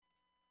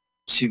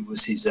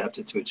Was she zapped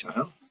into a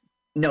child?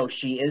 No,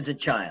 she is a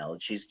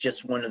child. She's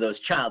just one of those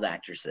child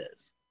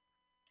actresses.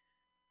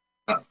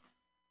 Oh.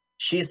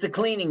 She's the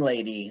cleaning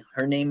lady.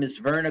 Her name is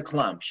Verna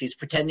Klump. She's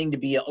pretending to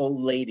be an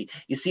old lady.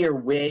 You see her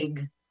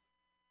wig?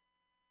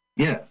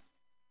 Yeah.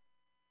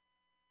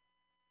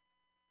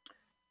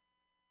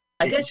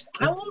 I guess,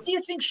 how old do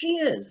you think she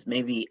is?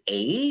 Maybe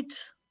 8?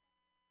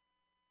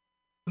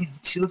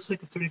 She looks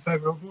like a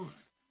 35-year-old woman.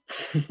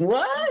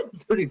 What?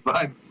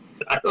 35?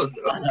 I don't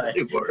know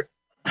anymore.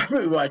 Are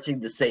we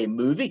watching the same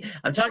movie?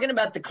 I'm talking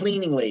about the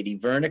cleaning lady,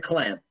 Verna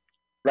Klump,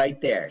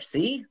 right there.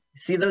 See?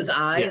 See those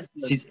eyes?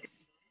 Yeah, she's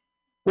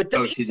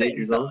 8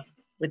 years old?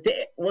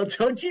 Well,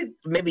 don't you,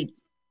 maybe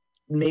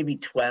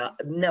 12,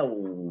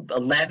 no,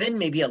 11,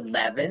 maybe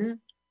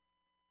 11?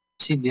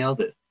 She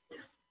nailed it.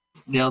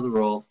 Nailed the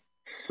role.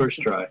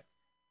 First try.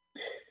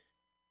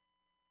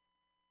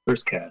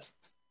 First cast.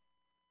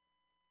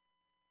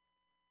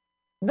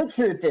 The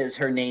truth is,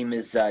 her name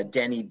is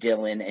Denny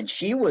Dillon, and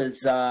she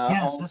was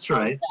yes, that's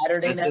right.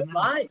 Saturday Night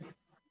Live.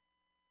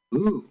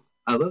 Ooh,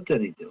 I love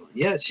Denny Dillon.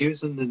 Yeah, she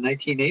was in the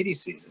 1980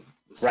 season,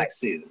 the 6th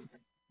season.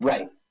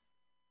 Right.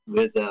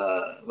 With,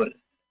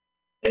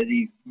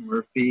 Eddie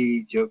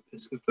Murphy, Joe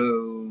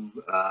Piscopo,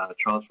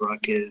 Charles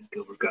Rocket,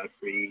 Gilbert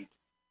Gottfried.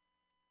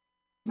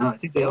 No, I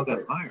think they all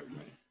got fired,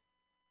 right?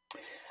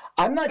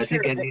 I'm not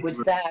sure if it was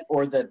that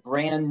or the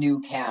brand new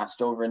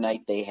cast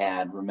overnight they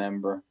had,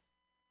 remember?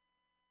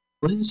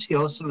 Wasn't she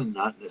also in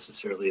Not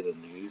Necessarily the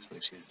News,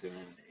 like she was doing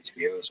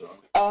HBO as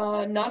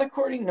well? Not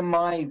according to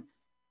my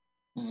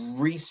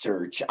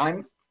research.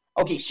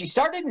 Okay, she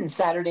started in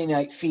Saturday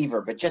Night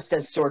Fever, but just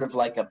as sort of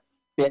like a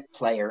bit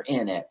player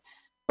in it.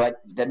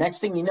 But the next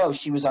thing you know,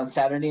 she was on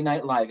Saturday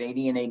Night Live,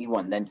 80 and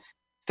 81. Then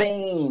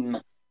Fame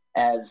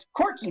as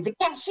Corky the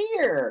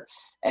cashier,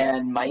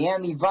 and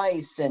Miami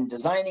Vice, and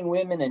Designing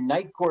Women, and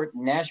Night Court,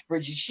 and Nash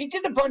Bridges. She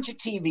did a bunch of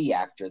TV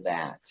after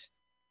that.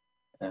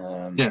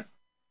 Yeah.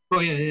 Oh,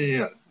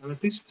 yeah. I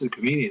think she was a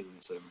comedian in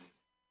the 70s.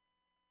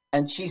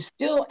 And she's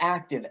still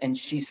active, and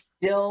she's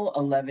still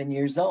 11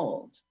 years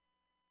old.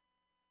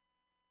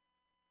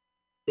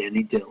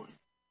 Denny Dillon.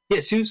 Yeah,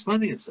 she was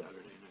funny in Saturday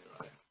Night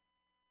Live.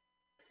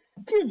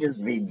 You're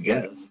just being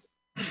Yes.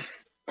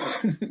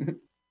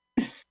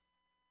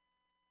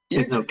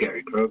 She's no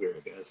Gary Kroger,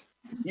 I guess.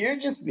 You're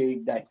just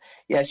being nice.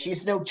 Yeah,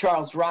 she's no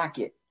Charles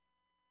Rocket.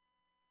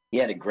 He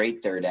had a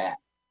great third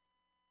act.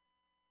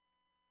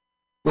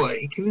 What,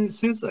 he committed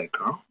suicide,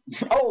 Carl?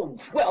 Oh,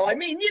 well, I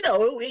mean,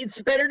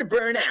 it's better to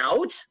burn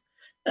out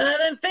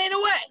than fade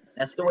away.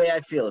 That's the way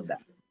I feel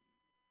about it.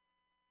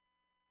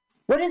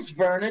 What is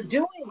Verna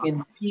doing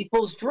in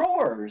people's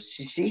drawers?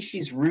 You see,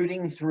 she's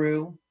rooting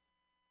through.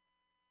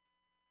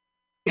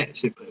 Yeah,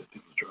 she plays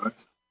people's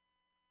drawers.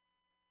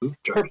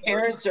 Her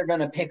parents are going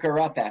to pick her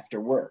up after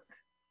work.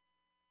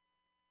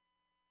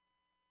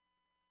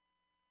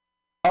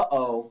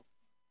 Uh-oh.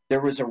 There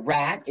was a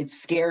rat. It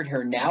scared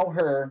her. Now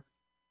her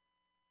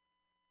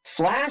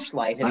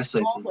flashlight has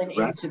fallen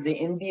into the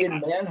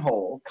Indian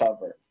manhole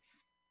cover.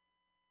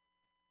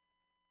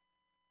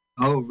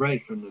 Oh,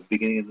 right, from the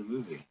beginning of the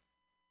movie.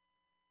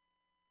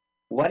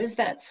 What is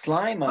that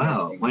slime on?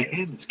 Wow, my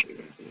hand is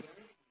getting it.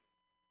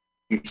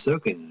 You're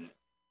soaking in it.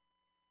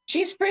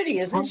 She's pretty,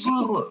 isn't she?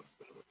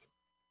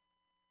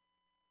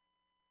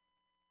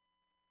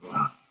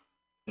 Wow.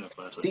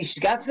 See, she's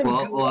got some.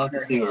 We'll have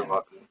to see her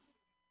walking.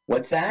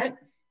 What's that?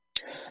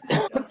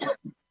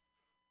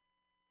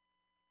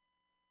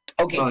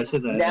 Okay. Oh, I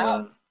said that.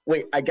 Now,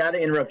 wait, I got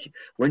to interrupt you.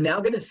 We're now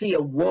going to see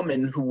a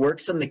woman who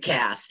works on the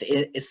cast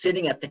is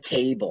sitting at the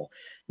table.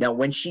 Now,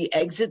 when she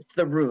exits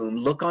the room,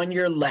 look on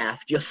your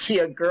left. You'll see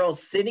a girl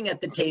sitting at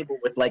the table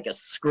with like a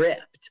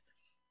script.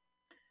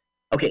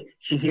 Okay,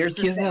 she hears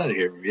the sound. Get out of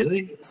here,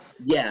 really?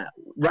 Yeah,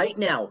 right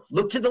now.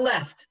 Look to the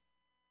left.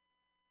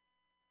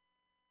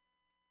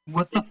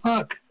 What the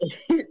fuck?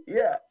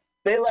 Yeah,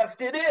 they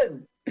left it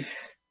in.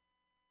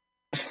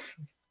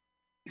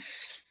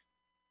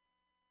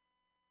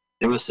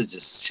 They must have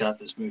just shot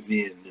this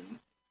movie and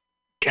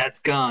cat's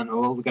gone.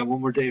 Oh, we got one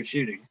more day of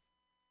shooting.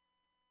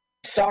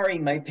 Sorry,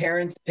 my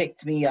parents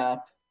picked me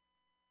up.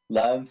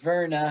 Love,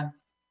 Verna.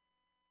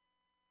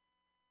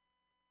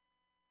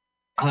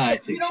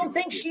 You don't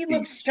think she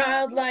looks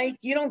childlike?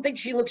 You don't think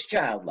she looks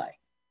childlike?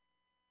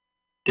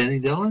 Denny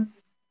Dillon?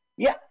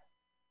 Yeah.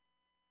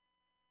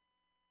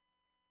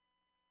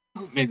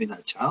 Oh, maybe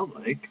not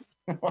childlike.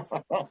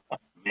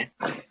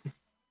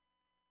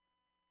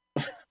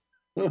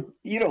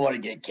 You don't want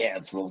to get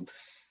canceled.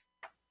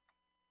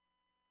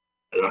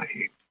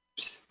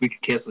 We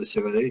could cancel the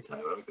show at any time.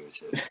 I don't give a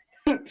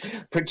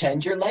shit.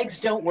 Pretend your legs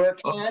don't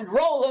work and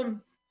roll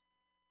them.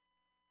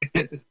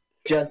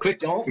 Just quick,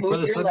 don't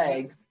move your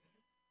legs.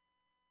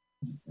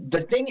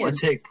 The thing is, one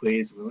take,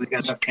 please. We only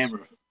got enough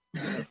camera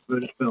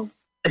for the film.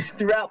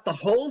 Throughout the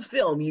whole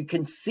film, you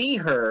can see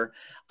her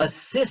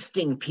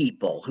assisting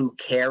people who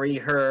carry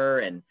her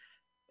and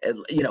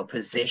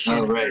position.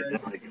 Oh, right.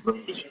 Her.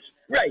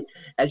 Right.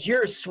 As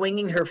you're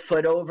swinging her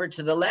foot over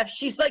to the left,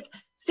 she's like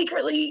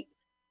secretly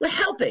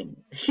helping,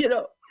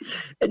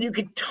 and you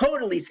can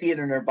totally see it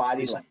in her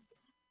body language.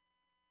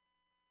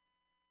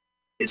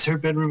 Is her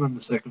bedroom on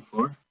the second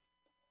floor?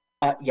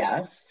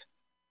 Yes.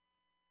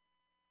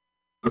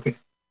 Okay.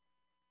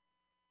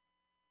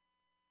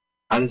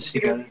 How does she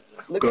got it?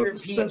 Look at her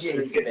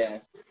PJs,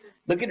 man.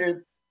 Look at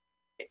her.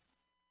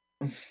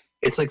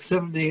 It's like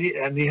 7 to 8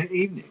 in the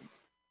evening.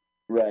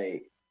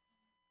 Right.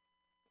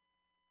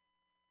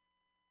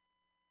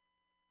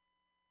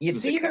 You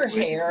see her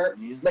hair,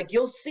 like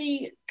you'll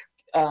see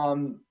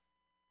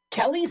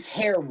Kelly's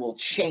hair will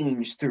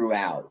change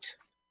throughout.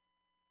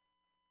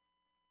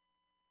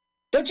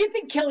 Don't you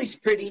think Kelly's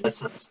pretty?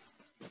 That's not,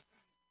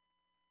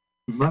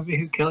 remind me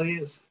who Kelly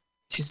is?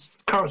 She's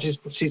 12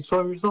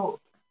 years old.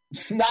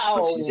 No.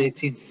 But she's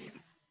 18.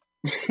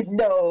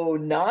 No,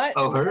 not.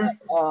 Oh, her?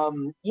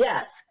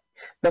 Yes.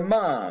 The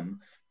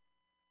mom.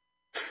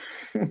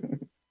 I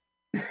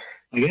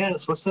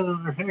guess. What's that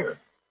on her hair?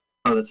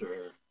 Oh, that's her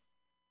hair.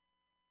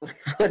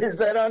 What is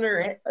that on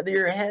your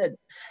head?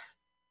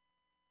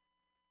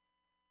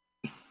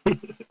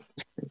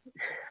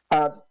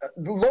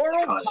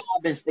 Laurel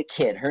Cobb is the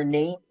kid. Her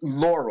name,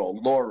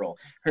 Laurel.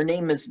 Her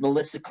name is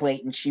Melissa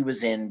Clayton. She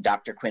was in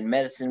Dr. Quinn,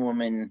 Medicine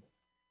Woman.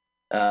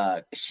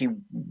 She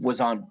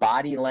was on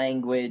Body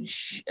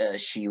Language.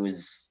 She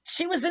was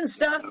in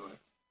stuff.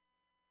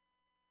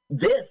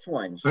 This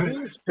one,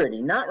 she's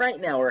pretty. Not right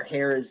now. Her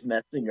hair is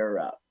messing her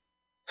up.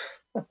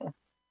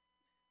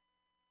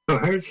 Oh,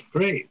 hers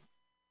great.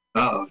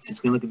 Oh, she's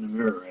gonna look in the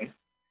mirror, right?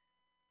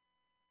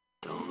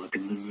 Don't look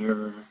in the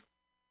mirror.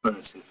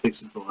 Oh, she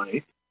fixes the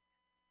light.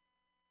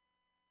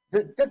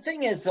 The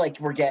thing is,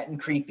 like, we're getting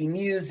creepy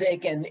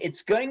music, and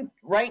it's going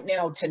right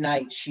now.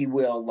 Tonight, she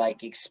will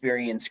like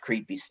experience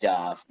creepy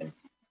stuff, and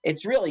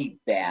it's really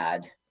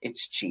bad.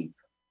 It's cheap.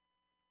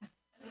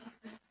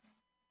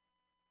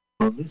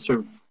 Well, at least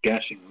her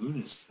gashing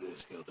wound is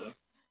healed up.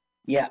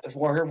 Yeah,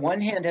 well, her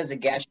one hand has a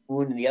gash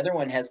wound, and the other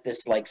one has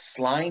this like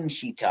slime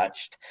she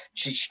touched.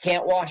 She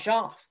can't wash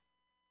off.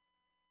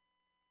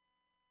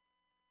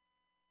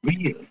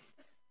 Really?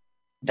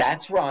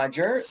 That's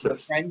Roger. The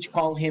French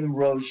call him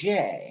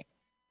Roger.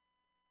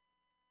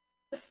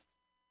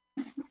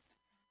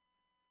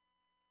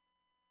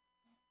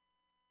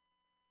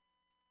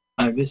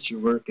 I missed your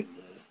work in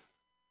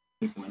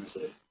Big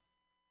Wednesday.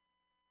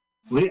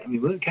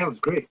 William Cat was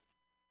great.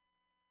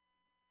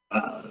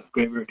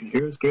 Great American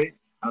Hero is great.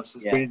 House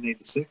is great in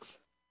 '86.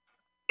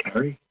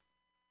 Carrie.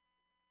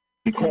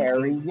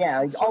 Carrie,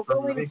 yeah.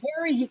 Although in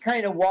Carrie, he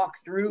kind of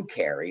walked through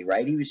Carrie,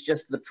 right? He was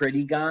just the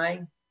pretty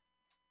guy.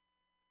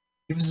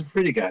 He was a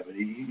pretty guy, but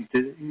he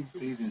did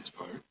his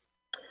part.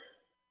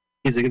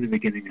 He's like in the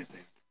beginning, I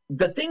think.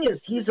 The thing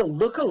is, he's a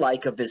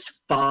lookalike of his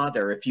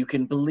father, if you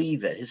can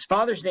believe it. His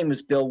father's name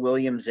was Bill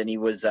Williams, and he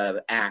was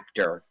an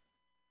actor.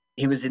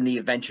 He was in The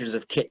Adventures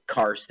of Kit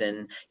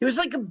Carson. He was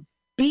like a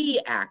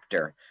B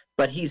actor,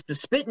 but he's the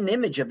spitting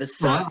image of his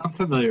son. Well, I'm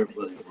familiar with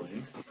William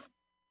Williams.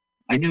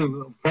 I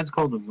knew friends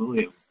called him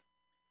William.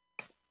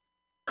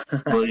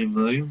 William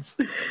Williams.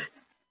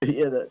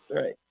 Yeah, that's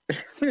right.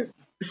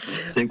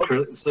 Same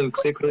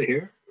curly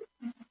hair.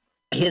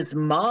 His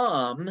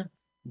mom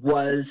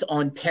was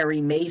on Perry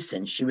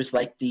Mason. She was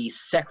like the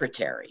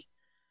secretary.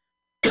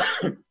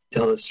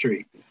 Della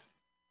Street.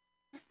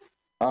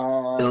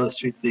 Della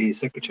Street, the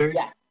secretary?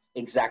 Yes,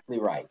 exactly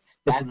right.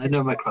 Listen, I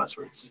know my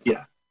crosswords.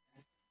 Yeah.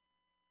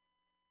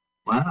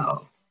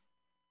 Wow.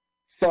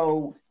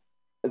 So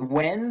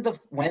when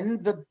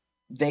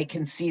they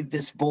conceived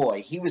this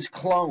boy, he was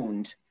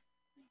cloned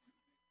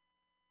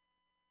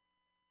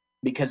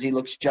because he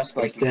looks just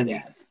like his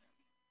dad.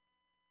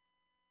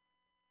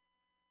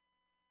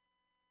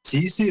 So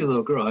you see a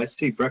little girl. I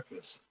see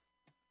breakfast.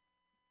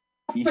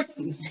 You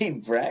see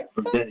breakfast?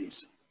 From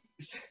Denny's.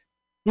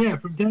 Yeah,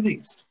 from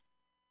Denny's.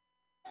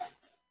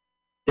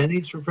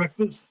 Denny's for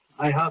breakfast?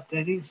 IHOP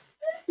Denny's?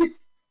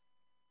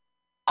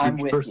 I'm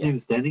Your with first you. name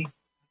is Denny?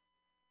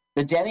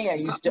 The Denny I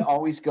used to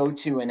always go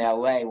to in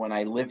LA when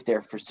I lived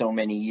there for so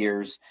many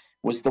years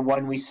was the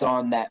one we saw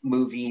in that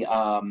movie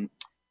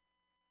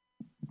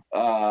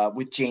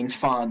with Jane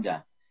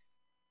Fonda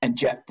and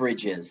Jeff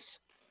Bridges.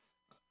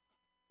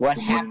 What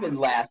Happened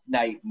Last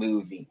Night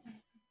movie.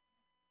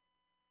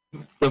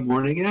 The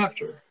morning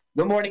after.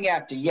 The morning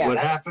after, yeah. What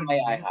happened? My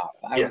IHOP.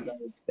 I was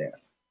always there.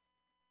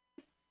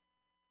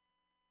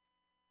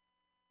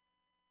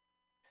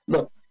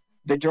 Look,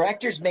 the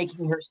director's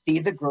making her see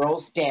the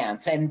girls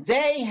dance, and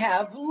they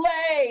have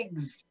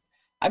legs.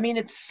 I mean,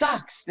 it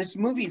sucks. This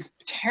movie's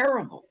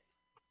terrible.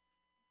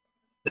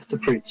 It's a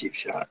pretty cheap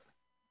shot.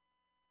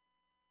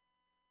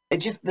 It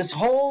just, this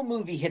whole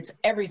movie hits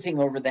everything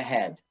over the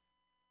head.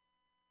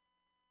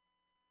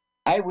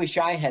 I wish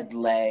I had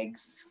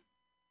legs.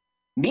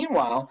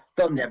 Meanwhile,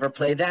 they'll never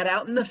play that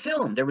out in the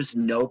film. There was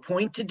no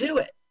point to do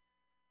it.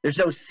 There's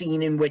no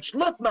scene in which,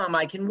 look, Mom,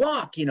 I can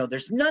walk. You know,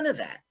 there's none of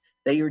that.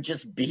 They were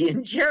just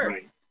being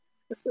jerks.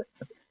 Right.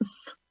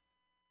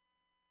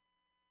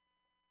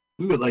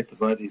 We would like to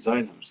buy these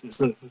items. Is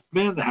the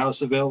man in the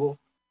house available?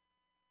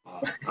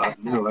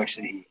 No,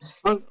 actually.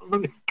 Let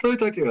me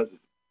talk to your husband.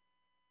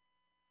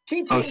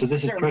 So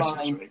this is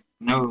Precious, right?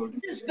 No.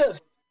 This is the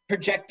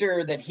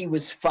projector that he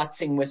was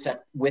futzing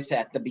with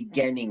at the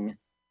beginning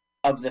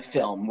of the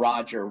film,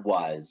 Roger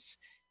was.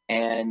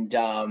 And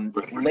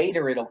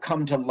later it'll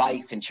come to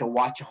life and she'll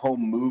watch a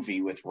home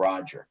movie with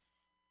Roger.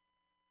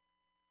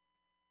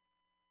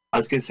 I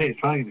was going to say, it's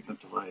probably going to come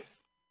to life.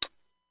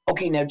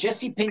 Okay, now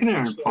Jesse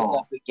Pinkman shows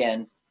up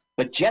again,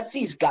 but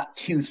Jesse's got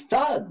two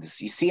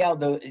thugs. You see how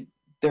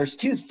there's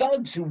two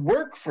thugs who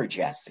work for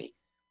Jesse.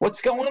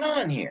 What's going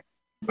on here?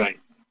 Right.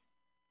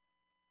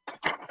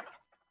 I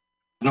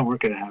don't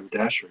work at a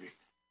haberdashery.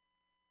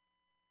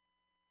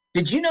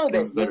 Did you know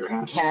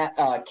that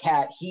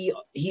Cat he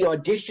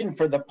auditioned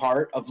for the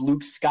part of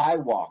Luke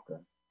Skywalker?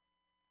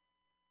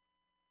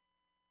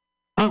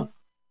 Oh,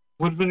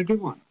 would have been a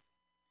good one.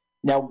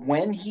 Now,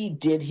 when he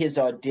did his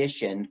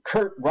audition,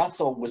 Kurt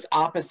Russell was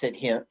opposite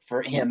him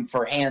for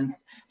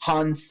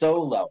Han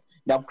Solo.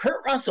 Now,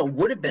 Kurt Russell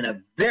would have been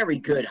a very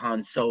good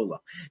Han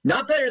Solo.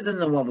 Not better than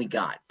the one we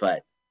got,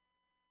 but...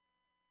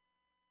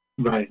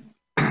 Right.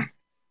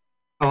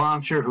 Oh,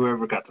 I'm sure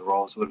whoever got the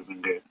roles would have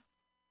been good.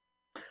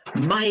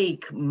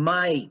 Mike.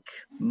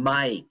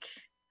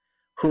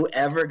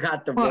 Whoever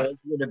got the roles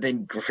would have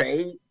been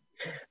great.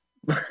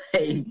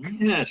 Mike.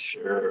 Yeah,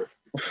 sure.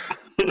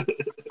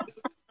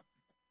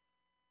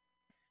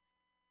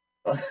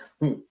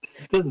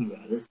 Doesn't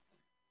matter.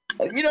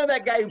 You know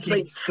that guy who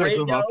played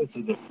Fredo?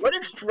 What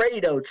if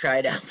Fredo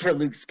tried out for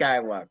Luke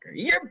Skywalker?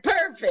 You're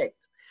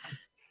perfect.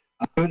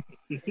 It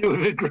would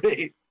have been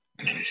great.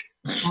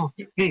 Oh,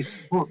 hey,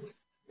 oh.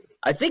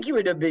 I think he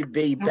would have been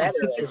better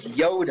as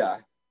Yoda.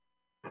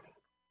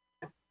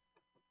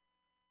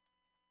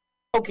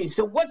 Okay,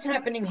 so what's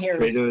happening here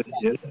is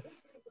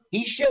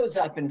he shows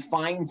up and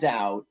finds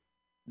out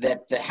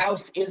that the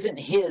house isn't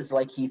his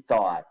like he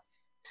thought.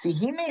 See,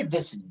 he made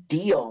this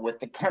deal with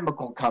the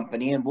chemical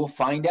company, and we'll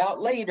find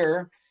out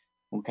later,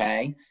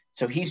 okay?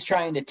 So he's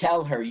trying to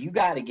tell her, you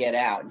got to get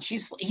out. And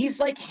he's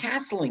like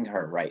hassling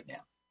her right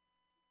now.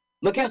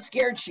 Look how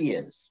scared she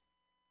is.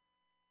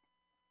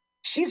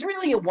 She's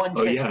really a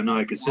one-trick. Oh, yeah, no,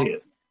 I can see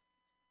it.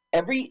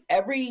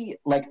 Every,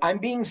 like, I'm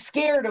being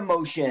scared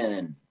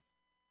emotion.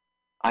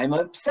 I'm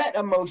upset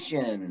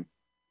emotion.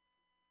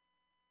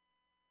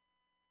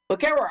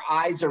 Look how her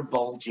eyes are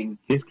bulging.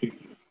 He's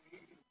creepy.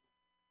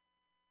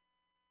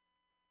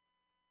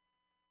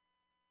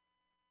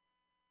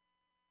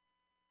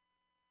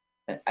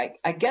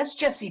 I guess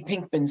Jesse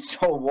Pinkman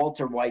stole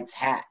Walter White's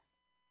hat.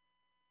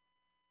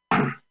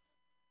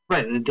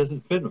 Right, and it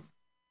doesn't fit him.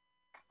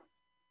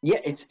 Yeah,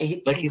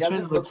 he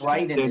doesn't look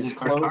right in his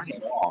clothes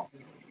at all.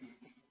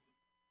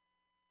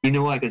 You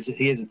know why? Because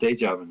he has a day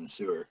job in the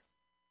sewer.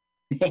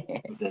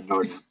 With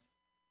Norton.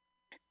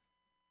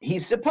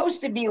 He's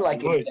supposed to be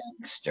like a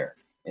gangster,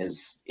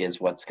 is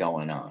what's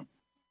going on.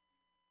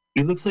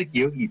 He looks like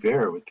Yogi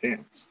Bear with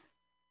pants.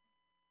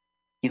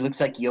 He looks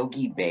like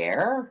Yogi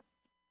Bear?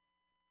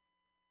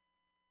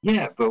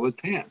 Yeah, but with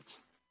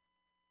pants.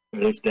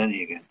 There's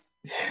Denny again.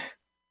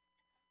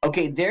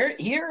 Okay,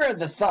 here are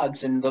the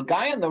thugs, and the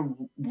guy on the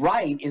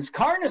right is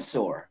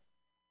Carnosaur.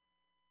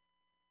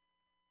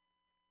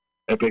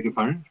 I beg your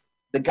pardon?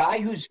 The guy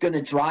who's going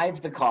to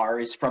drive the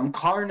car is from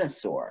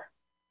Carnosaur.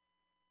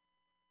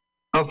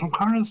 Oh, from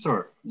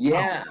Carnosaur?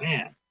 Yeah. Oh,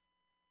 man.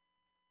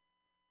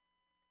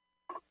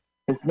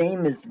 His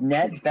name is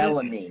Ned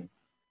Bellamy.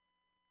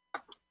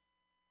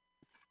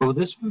 Well,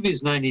 this movie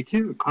is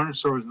 92.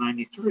 Carnosaur is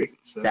 93.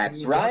 So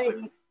that's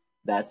right.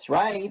 That's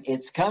right.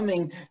 It's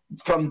coming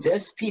from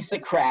this piece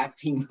of crap.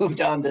 He moved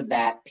on to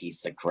that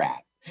piece of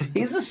crap.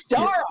 He's a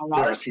star on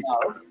our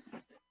show.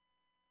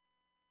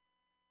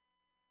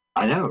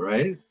 I know,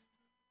 right?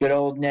 Good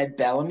old Ned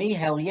Bellamy.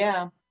 Hell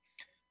yeah.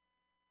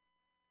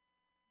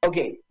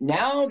 Okay,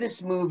 now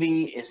this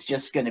movie is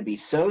just going to be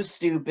so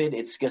stupid.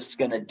 It's just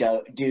going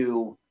to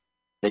do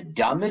the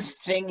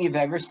dumbest thing you've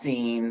ever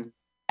seen.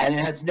 And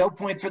it has no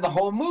point for the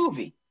whole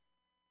movie.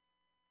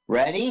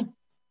 Ready?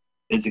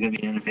 Is it going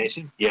to be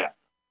animation? Yeah.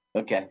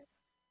 Okay.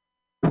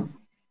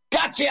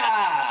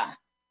 Gotcha!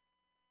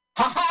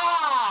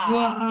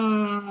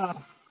 Ha-ha!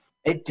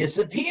 It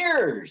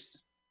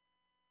disappears.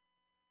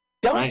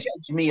 Don't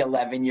judge me,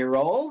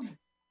 11-year-old.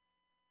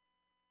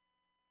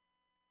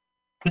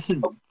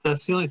 Listen,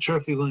 that's the only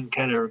trophy William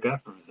Cat ever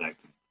got from his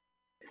acting.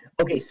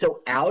 Okay,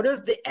 so out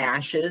of the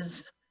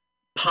ashes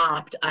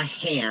popped a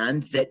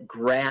hand that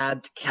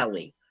grabbed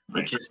Kelly.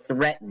 Which is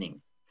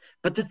threatening.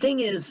 But the thing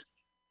is,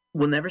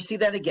 we'll never see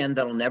that again.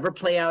 That'll never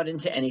play out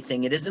into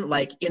anything. It isn't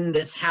like in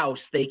this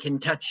house they can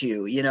touch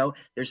you. You know,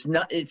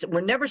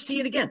 we'll never see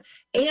it again.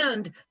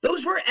 And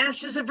those were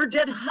ashes of her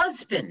dead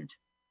husband.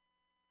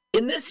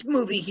 In this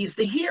movie, he's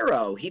the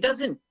hero. He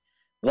doesn't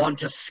want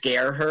to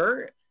scare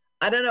her.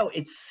 I don't know.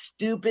 It's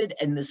stupid,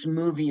 and this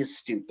movie is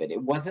stupid.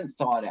 It wasn't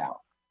thought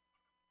out.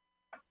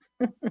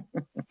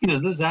 You know,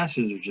 those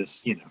ashes are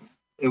just, you know,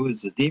 it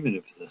was the demon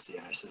that possessed the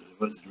ashes.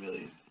 It wasn't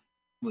really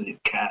William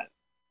Cat.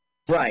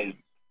 Right.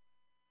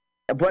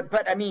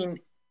 But I mean,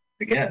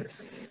 I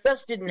guess. It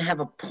just didn't have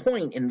a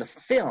point in the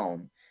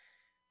film.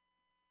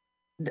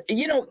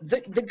 You know,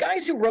 the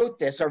guys who wrote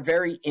this are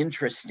very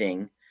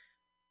interesting.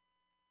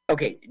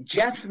 Okay,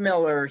 Jeff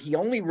Miller, he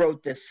only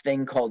wrote this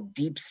thing called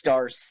Deep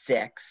Star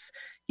 6.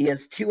 He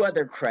has 2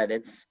 other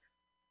credits.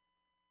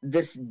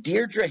 This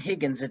Deirdre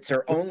Higgins, it's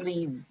her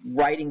only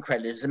writing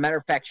credit. As a matter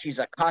of fact, she's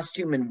a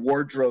costume and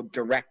wardrobe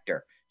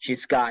director.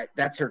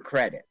 That's her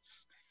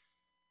credits.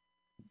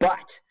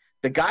 But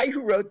the guy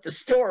who wrote the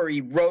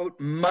story wrote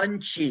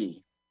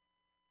Munchie.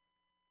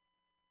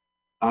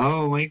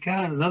 Oh my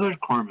God, another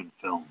Corman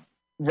film.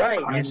 Right,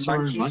 and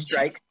Munchie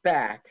Strikes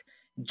Back.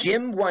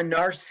 Jim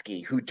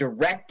Wynorski, who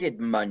directed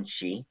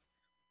Munchie,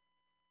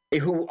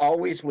 who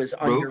always was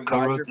under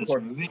Roger this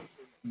movie?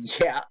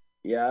 Yeah,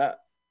 yeah.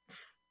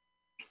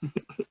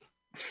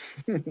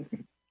 And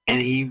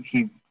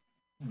he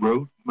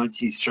wrote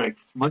Munchie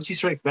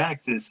Strike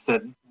Back is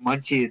that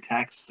Munchie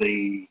attacks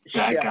the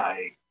bad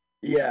guy.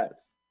 Yes.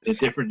 In a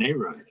different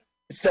neighborhood.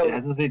 So it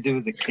has nothing to do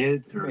with the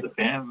kids or the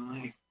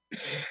family.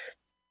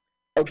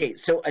 Okay,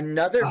 so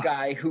another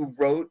guy who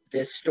wrote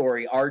this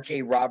story,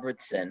 R.J.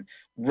 Robertson,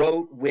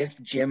 wrote with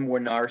Jim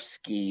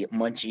Wynorski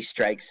Munchie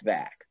Strikes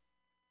Back.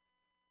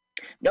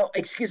 No,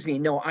 excuse me.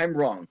 No, I'm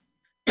wrong.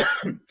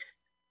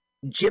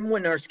 Jim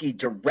Wynorski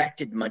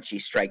directed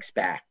Munchie Strikes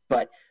Back,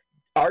 but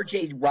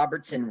R.J.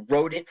 Robertson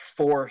wrote it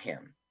for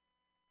him.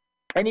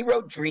 And he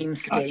wrote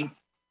Dreamscape. Gotcha.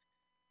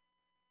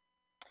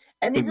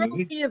 And he wrote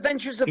The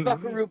Adventures of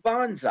Buckaroo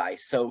Banzai,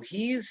 so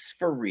he's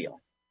for real.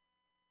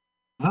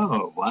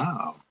 Oh,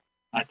 wow.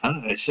 I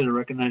thought I should have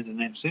recognized his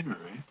name sooner,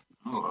 right?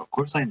 Oh, of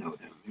course I know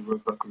him. He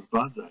wrote Buckaroo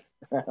Banzai.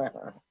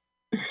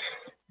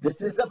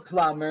 This is a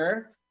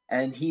plumber,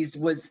 and he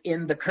was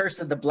in The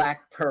Curse of the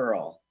Black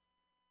Pearl.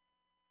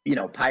 You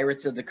know,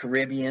 Pirates of the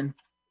Caribbean.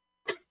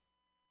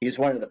 He was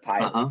one of the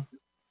pirates.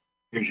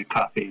 Here's your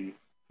coffee.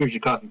 Here's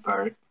your coffee,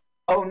 pirate.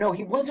 Oh, no,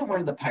 he wasn't one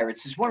of the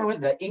pirates. He's one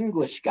of the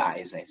English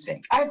guys, I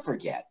think. I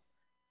forget.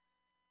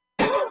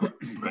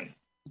 Right.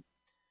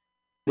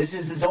 This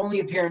is his only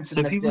appearance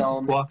in the film. So people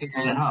just walk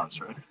into the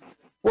house, right?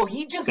 Well,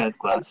 he just got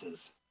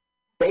glasses.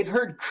 They've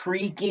heard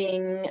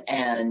creaking,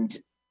 and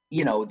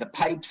you know the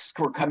pipes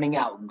were coming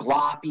out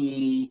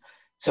gloppy.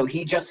 So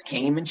he just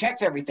came and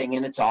checked everything,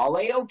 and it's all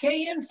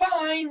a-okay and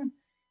fine.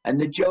 And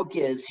the joke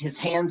is his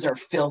hands are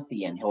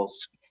filthy, and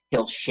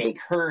he'll shake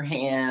her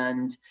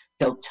hand.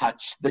 He'll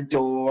touch the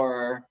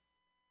door.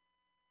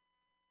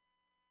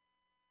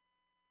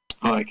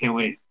 Oh, I can't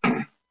wait.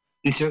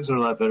 These jokes are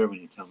a lot better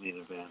when you tell me in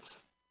advance.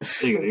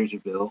 There you go. Here's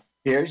your bill.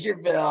 Here's your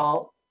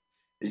bill.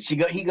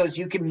 He goes,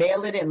 you can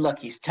mail it in. Look,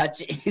 he's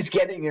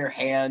getting her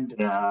hand.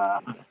 Yeah.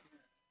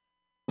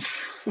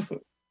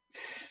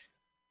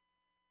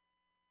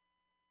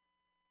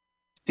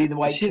 See the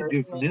white shirt?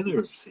 From the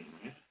other scene,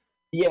 right?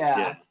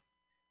 Yeah.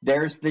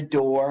 There's the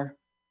door.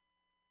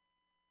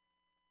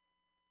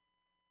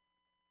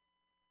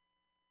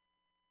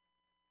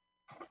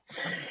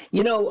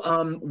 You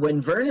know,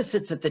 when Verna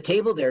sits at the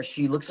table there,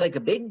 she's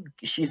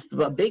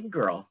a big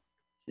girl.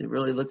 She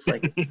really looks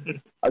like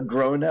a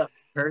grown-up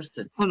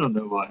person. I don't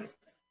know why.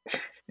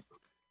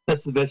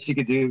 That's the best she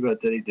could do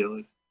about Teddy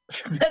Dillon.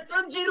 That's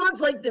what she looks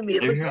like to me.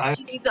 It looks like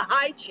she needs a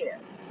high chair.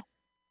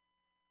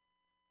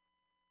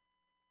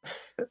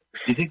 Do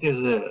you think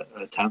there's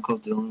a town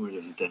called Dillon where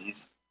there's a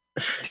Denny's?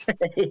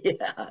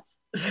 Yeah.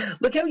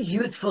 Look how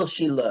youthful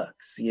she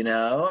looks, you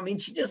know? I mean,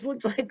 she just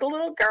looks like a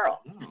little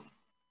girl. Oh.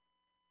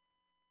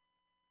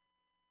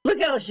 Look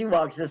how she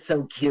walks. That's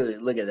so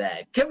cute. Look at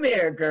that. Come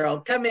here, girl.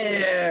 Come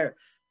here.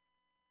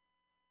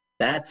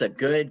 That's a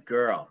good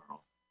girl.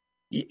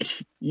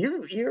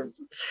 You're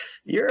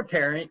a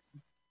parent.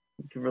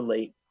 You can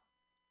relate.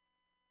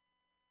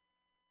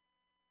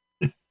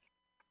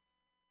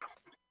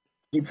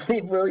 You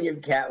believe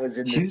William Catt was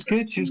in this? She was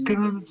good. She was good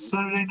on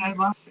Saturday Night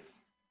Live.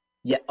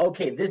 Yeah.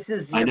 Okay. This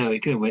is. I know. He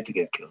couldn't wait to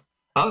get killed.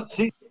 Oh,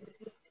 see.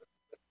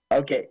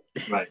 Okay.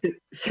 Right.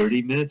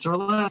 30 minutes or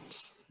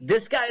less.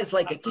 This guy is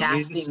like a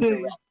casting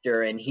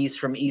director, and he's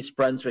from East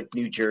Brunswick,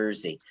 New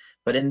Jersey.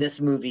 But in this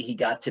movie, he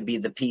got to be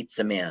the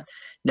pizza man.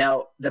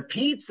 Now, the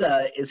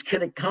pizza is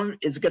gonna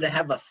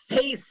have a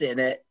face in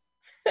it,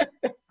 and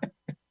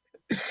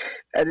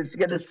it's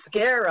gonna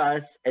scare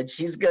us, and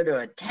she's gonna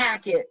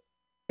attack it.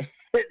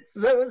 It's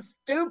so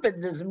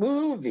stupid, this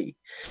movie.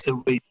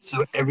 So wait,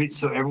 so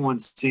everyone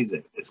sees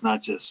it. It's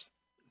not just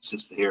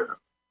the hero.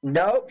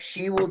 Nope,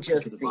 she will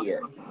just be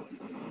it.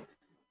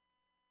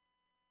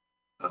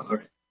 Oh, all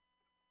right.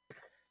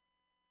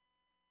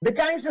 The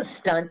guy's a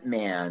stunt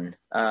man.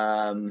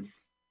 The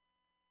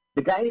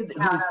guy who's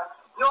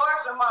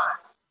yours or mine?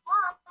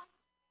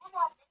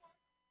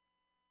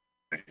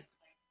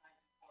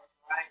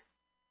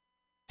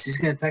 She's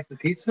gonna attack the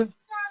pizza?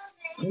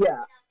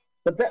 Yeah,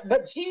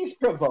 but she's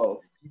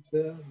provoked.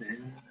 Pizza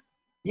man.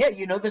 Yeah,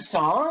 you know the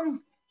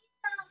song?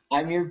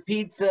 I'm your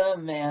pizza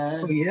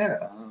man. Oh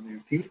yeah, I'm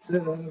your pizza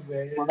man.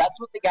 Well, that's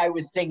what the guy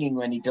was singing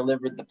when he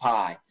delivered the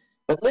pie.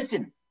 But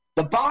listen,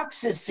 the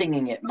box is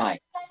singing it,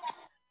 Mike.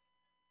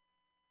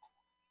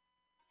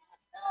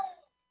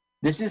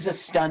 This is a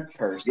stunt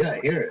person. Yeah,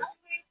 I hear it.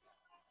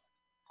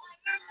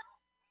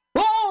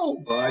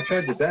 Whoa! Well, I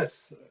tried the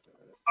best.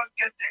 I'll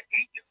get to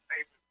eat your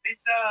favorite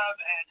pizza,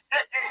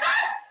 man.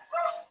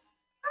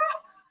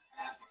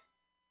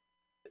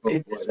 boy,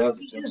 that was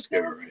a jump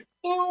scare, right?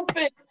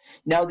 Stupid.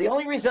 Now, the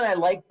only reason I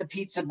like the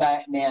Pizza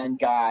Man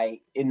guy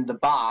in the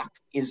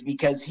box is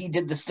because he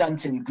did the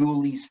stunts in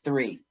Ghoulies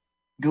 3.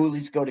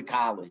 Ghoulies Go to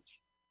College.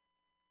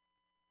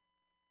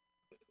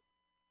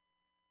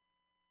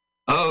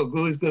 Oh,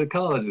 Ghoulies Go to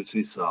College, which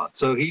we saw.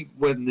 So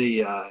when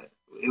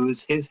it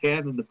was his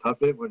hand in the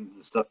puppet when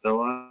the stuff fell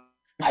on.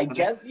 I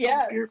guess,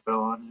 yeah. The beer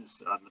fell on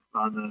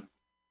the.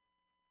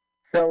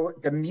 So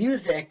the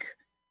music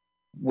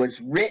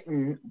was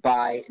written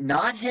by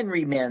not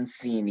Henry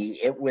Mancini.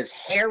 It was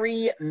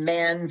Harry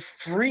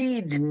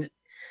Manfredini.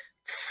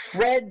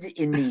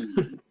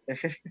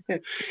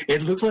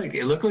 It looked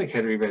like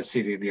Henry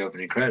Mancini in the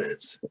opening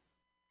credits.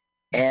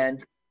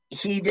 And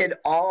he did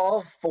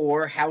all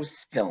 4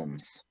 house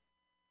films.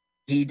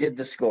 He did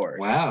the scores.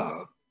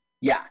 Wow.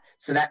 Yeah.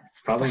 So that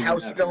Probably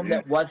house film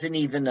that wasn't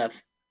even a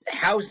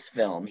house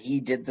film, he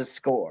did the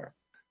score.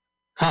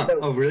 Huh. So,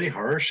 oh, really?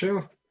 Horror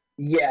show?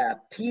 Yeah.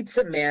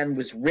 Pizza Man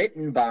was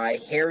written by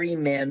Harry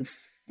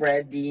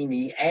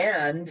Manfredini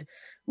and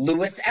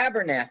Louis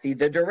Abernathy,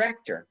 the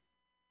director.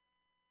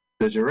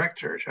 The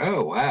director.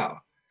 Oh, wow.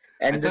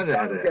 And I thought it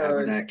had an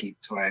Abernathy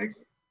twang.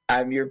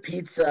 I'm your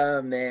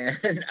pizza man.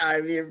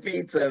 I'm your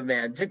pizza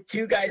man. Took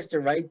 2 guys to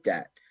write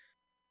that.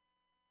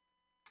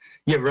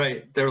 Yeah,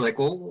 right. They're like,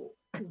 well,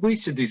 we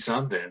should do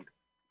something.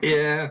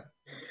 Yeah.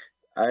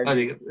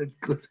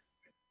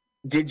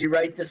 Did you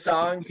write the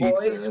song,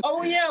 boys?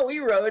 Oh, yeah, we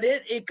wrote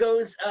it. It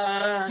goes,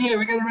 yeah,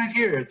 we got it right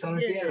here. It's on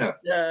the piano.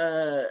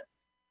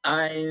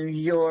 I'm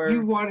your...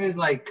 You wanted,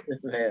 like,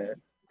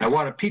 I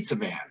want a pizza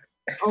man.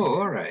 Oh,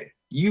 all right.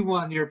 You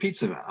want your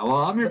pizza man. Well,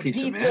 I'm your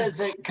pizza man. Pizzas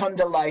that come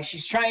to life.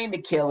 She's trying to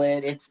kill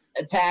it. It's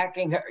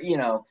attacking her, you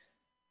know.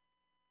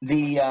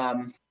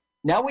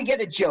 Now we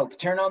get a joke.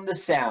 Turn on the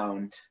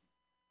sound.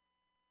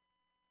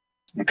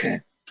 Okay.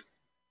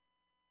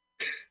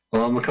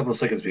 Well, I'm a couple of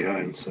seconds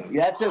behind, so.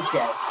 That's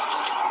okay.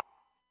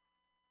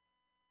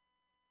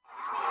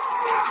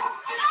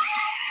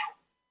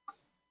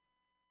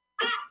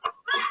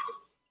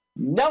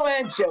 No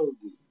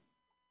anchovy.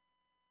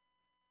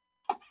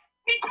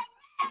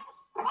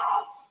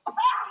 Mom?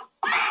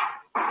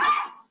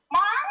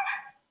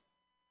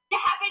 You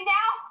happy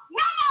now?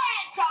 No more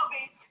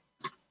anchovies!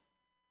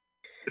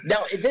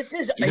 No, this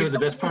is the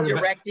best part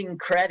directing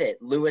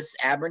credit. Louis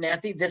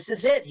Abernathy, this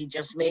is it. He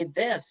just made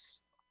this.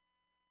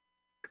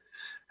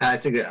 I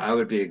think that I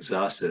would be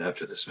exhausted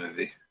after this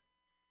movie.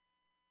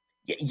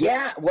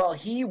 Yeah, well,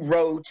 he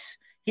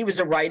was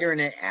a writer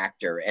and an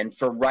actor. And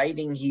for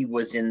writing, he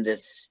was in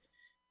this,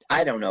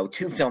 I don't know,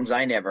 2 films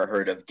I never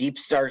heard of. Deep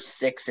Star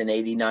 6 in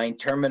 '89,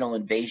 Terminal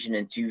Invasion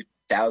in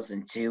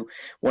 2002.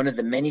 One of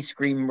the many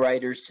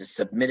screenwriters to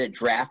submit a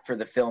draft for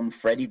the film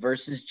Freddy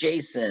vs.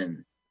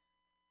 Jason.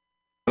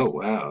 Oh,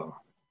 wow.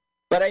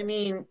 But I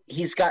mean,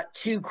 he's got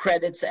 2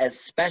 credits as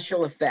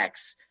special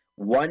effects,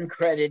 1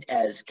 credit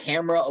as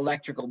camera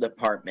electrical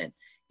department.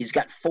 He's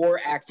got 4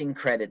 acting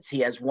credits. He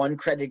has 1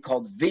 credit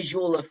called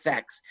visual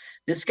effects.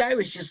 This guy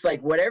was just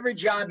like, whatever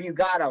job you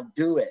got, I'll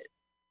do it.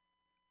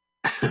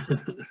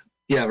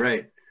 Yeah,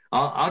 right.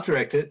 I'll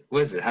direct it.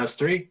 What is it, House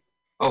 3?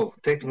 Oh,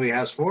 technically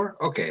House 4?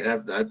 Okay,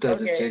 that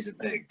doesn't change a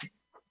thing.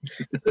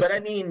 But I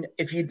mean,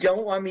 if you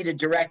don't want me to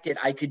direct it,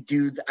 I could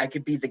be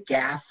the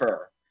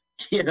gaffer,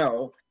 you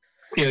know.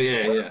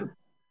 Yeah.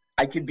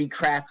 I could be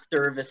craft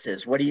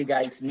services. What do you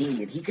guys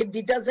need? He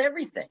does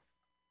everything.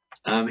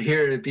 I'm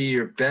here to be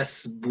your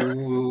best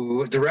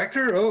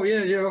director. Oh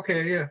yeah,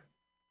 okay, yeah.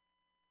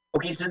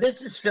 Okay, so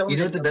this is filmed. You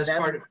know what the best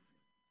part?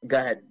 Go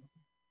ahead.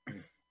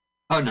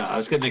 Oh no, I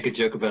was gonna make a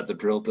joke about the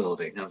Brill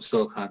Building. I'm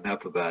still hung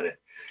up about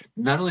it.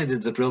 Not only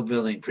did the Brill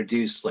Building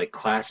produce like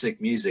classic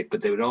music,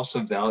 but they would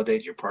also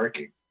validate your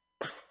parking,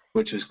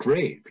 which was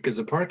great because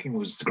the parking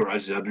was the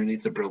garage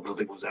underneath the Brill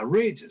Building was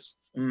outrageous.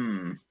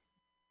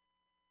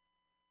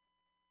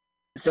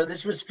 So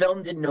this was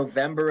filmed in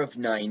November of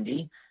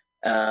 '90,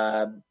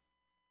 and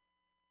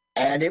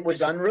it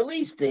was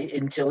unreleased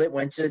until it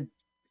went to.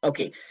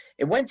 Okay,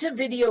 it went to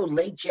video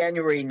late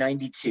January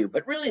 '92,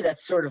 but really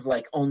that's sort of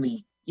like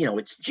only, you know,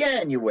 it's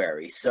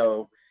January,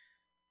 so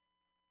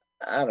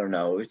I don't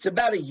know. It's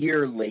about a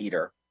year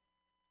later.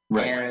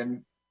 Right.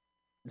 And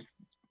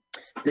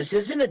this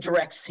isn't a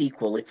direct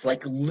sequel. It's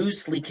like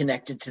loosely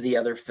connected to the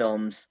other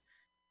films.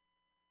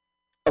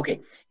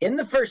 Okay, in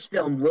the first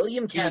film,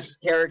 William Katz's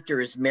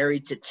character is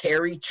married to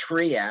Terry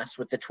Trias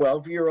with a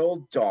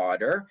 12-year-old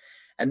daughter,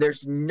 and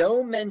there's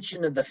no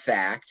mention of the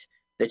fact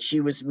that she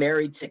was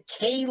married to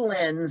Kay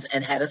Lenz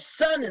and had a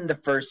son in the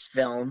first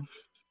film.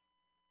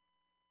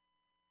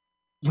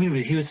 Wait a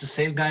minute, he was the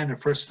same guy in the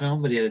first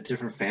film, but he had a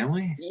different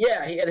family?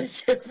 Yeah, he had a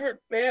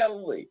different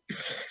family.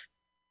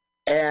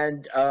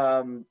 And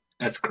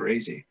that's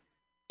crazy.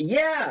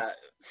 Yeah,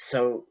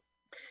 so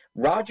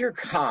Roger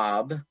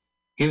Cobb.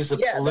 He was a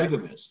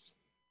polygamist.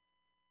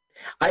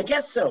 I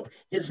guess so.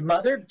 His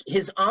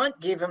aunt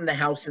gave him the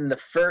house in the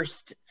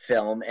first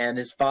film, and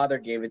his father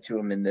gave it to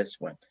him in this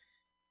one.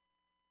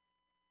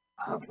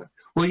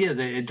 Well, yeah,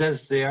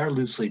 they are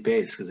loosely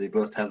based because they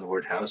both have the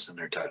word house in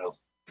their title.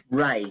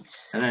 Right.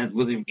 And then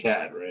William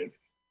Catt, right?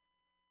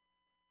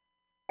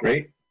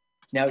 Great.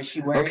 Now, is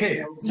she wearing Okay.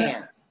 no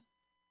pants?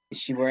 Is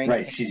she wearing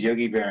Right, she's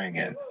Yogi Bearing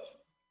it.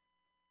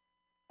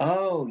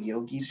 Oh,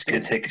 Yogi. She's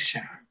going to take a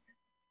shower.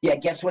 Yeah,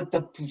 guess what?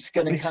 It's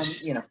going to come,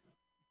 you know.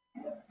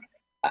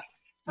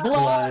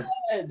 Blood.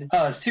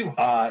 Oh, it's too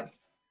hot.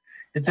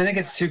 And then it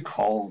gets too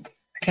cold.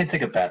 I can't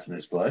take a bath in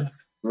this blood.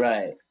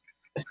 Right.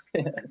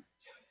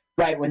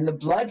 Right. When the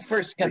blood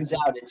first comes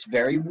out, it's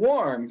very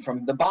warm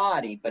from the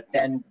body, but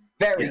then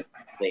very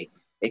quickly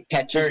it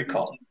catches very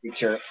cold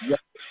temperature.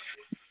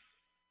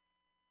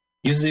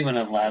 Usually when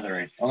I'm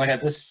lathering. Oh my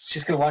God,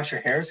 she's going to wash her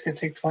hair. It's going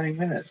to take 20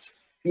 minutes.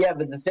 Yeah,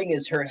 but the thing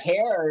is, her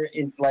hair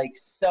is like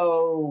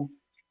so.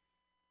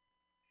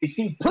 You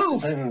see, poof.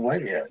 It's not even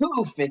wet yet.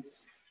 Poof.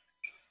 It's.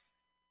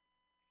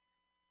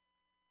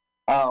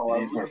 Oh, it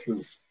needs more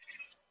poof.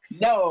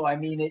 No, I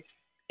mean it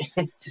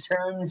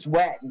turns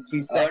wet in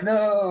 2 seconds.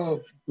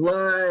 Oh no!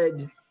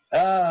 Blood.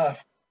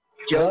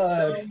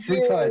 Blood.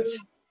 Fruit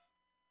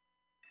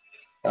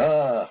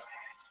punch.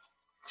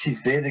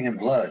 She's bathing in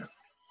blood.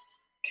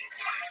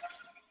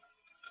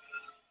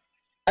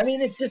 I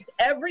mean, it's just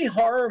every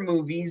horror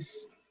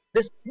movies.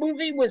 This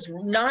movie was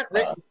not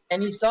written with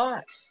any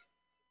thought.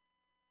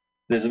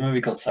 There's a movie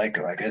called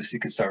Psycho. I guess you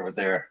could start with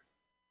there.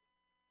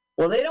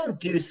 Well, they don't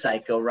do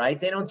Psycho, right?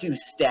 They don't do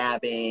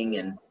stabbing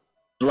and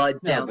blood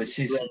down. No, but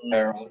she's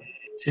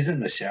in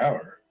the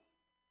shower.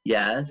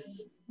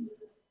 Yes.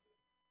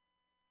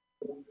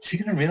 Is she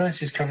gonna realize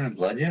she's covered in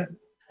blood yet?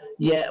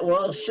 Yeah.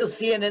 Well, she'll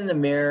see it in the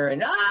mirror,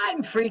 and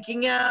I'm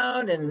freaking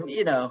out, and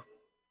you know.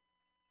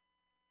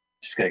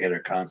 She's gotta get her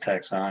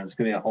contacts on. It's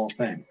gonna be a whole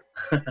thing.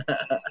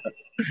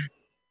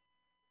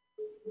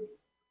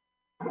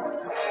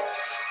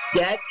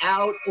 Get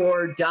out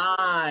or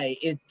die.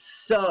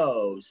 It's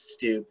so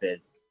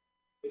stupid.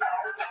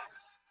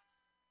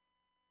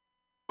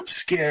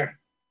 Scare.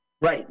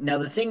 Right. Now,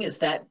 the thing is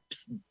that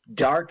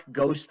dark,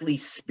 ghostly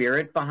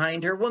spirit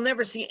behind her, we'll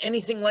never see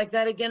anything like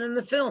that again in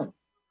the film.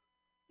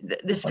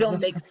 This film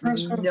makes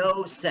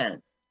no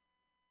sense.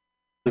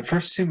 The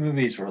first two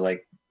movies were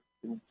like,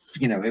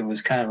 you know, it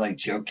was kind of like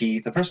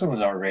jokey. The first one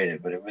was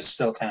R-rated, but it was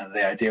still kind of,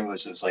 the idea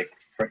was, it was like,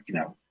 you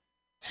know,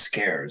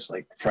 scares,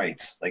 like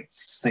frights, like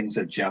things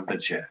that jump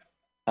at you.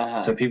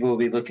 So people will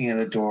be looking at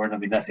a door and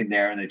there'll be nothing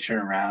there, and they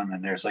turn around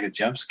and there's like a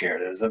jump scare.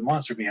 There's a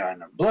monster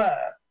behind them. Blah.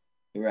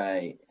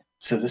 Right.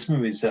 So this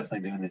movie is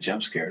definitely doing the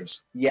jump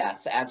scares.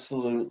 Yes,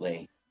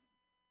 absolutely.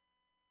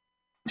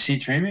 Is she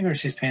dreaming or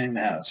she's painting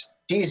the house?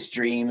 She's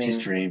dreaming.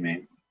 She's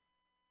dreaming.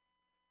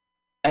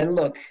 And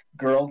look,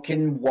 girl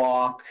can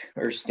walk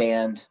or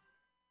stand.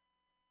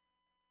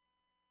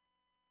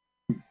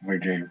 We're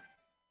dreaming.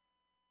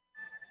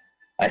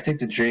 I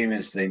think the dream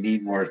is they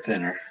need more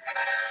thinner.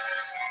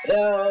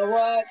 Oh,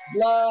 what?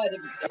 Blood.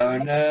 Oh,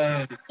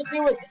 no. To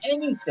do with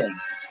anything.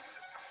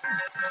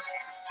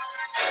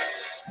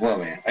 Whoa,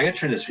 man. I got to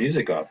turn this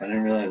music off. I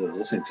didn't realize I was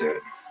listening to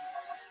it.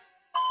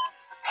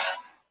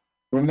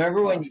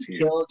 Remember when you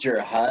killed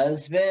your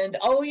husband?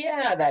 Oh,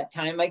 yeah, that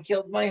time I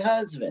killed my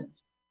husband.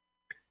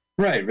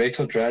 Right.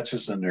 Rachel Dratch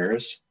was the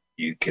nurse.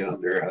 You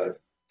killed her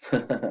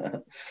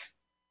husband.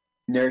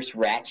 Nurse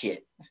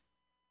Ratchet.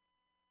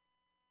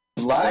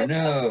 Blood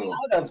out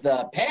of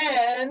the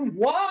pen.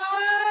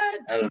 What?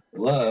 Out of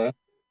blood.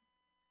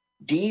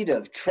 Deed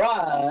of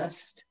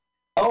trust.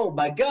 Oh,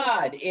 my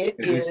God. It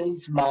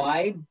is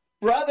my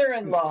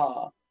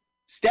brother-in-law.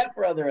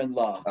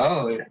 Step-brother-in-law.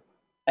 Oh, yeah.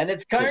 And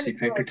it's Jesse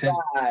Pinkerton.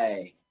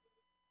 guy.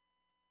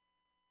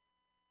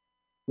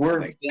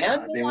 We're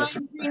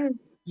vandalizing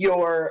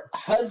your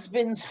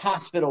husband's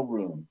hospital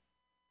room.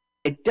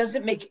 It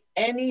doesn't make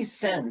any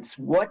sense.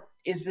 What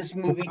is this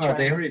movie trying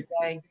to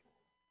say?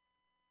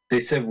 They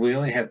said we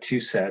only have 2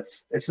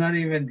 sets. It's not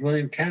even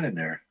William Cannon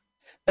there.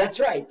 That's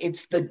right.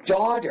 It's the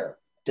daughter.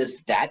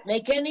 Does that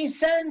make any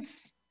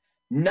sense?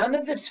 None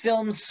of this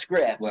film's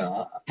script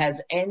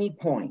has any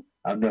point.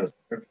 I'm no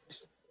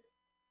purpose.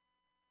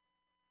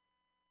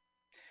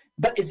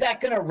 But is that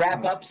going to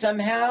wrap up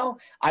somehow?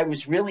 I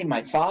was really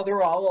my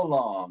father all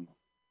along.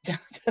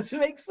 Doesn't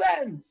make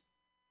sense.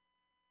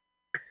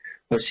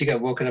 Well, she got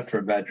woken up for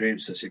a bad dream,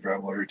 so she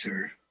brought water to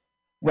her.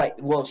 Right.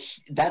 Well,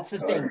 that's the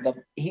thing.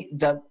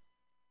 The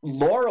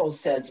Laurel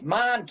says,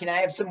 "Mom, can I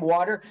have some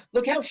water?"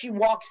 Look how she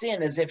walks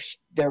in as if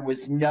there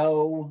was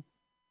no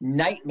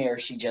nightmare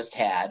she just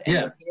had. And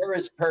her hair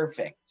is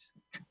perfect.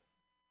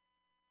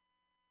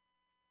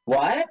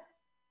 What?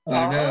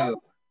 Oh,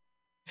 no.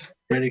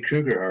 Freddy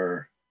Krueger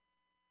horror.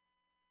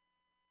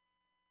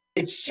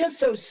 It's just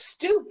so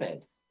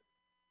stupid.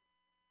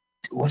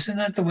 Wasn't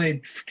that the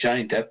way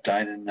Johnny Depp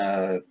died in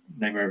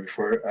Nightmare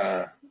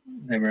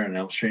on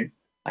Elm Street?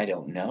 I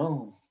don't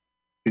know.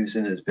 He was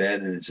in his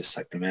bed and it just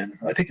sucked him in.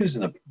 I think he was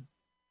in a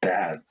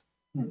bath. It's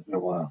been a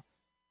while.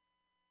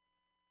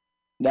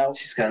 No.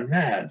 She's got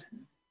mad.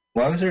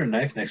 Why was there a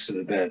knife next to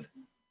the bed?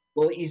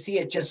 Well, you see,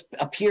 it just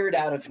appeared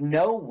out of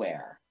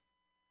nowhere.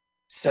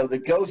 So the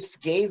ghosts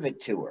gave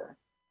it to her.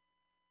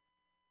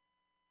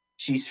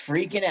 She's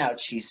freaking out.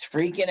 She's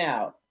freaking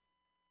out.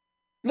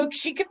 Look,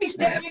 she could be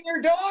stabbing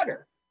her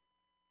daughter.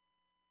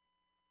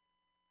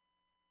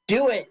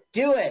 Do it.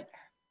 Do it.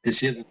 Does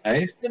she have a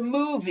knife? The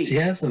movie. She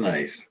has a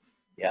knife.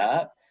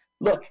 Yeah.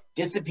 Look,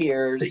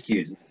 disappears. So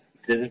cute.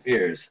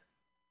 Disappears.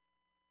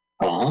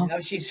 Uh-huh. Now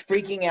she's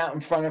freaking out in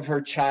front of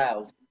her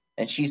child,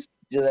 and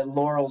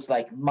Laurel's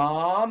like,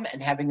 Mom,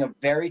 and having a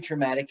very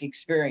traumatic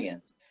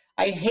experience.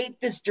 I hate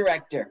this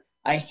director.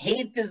 I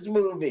hate this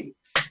movie.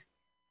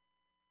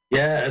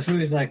 Yeah, this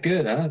movie's not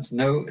good, huh? It's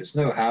no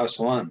House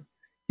 1.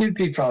 You'd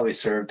be probably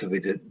served if we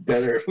did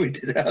better if we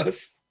did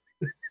House.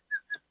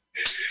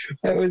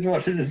 I always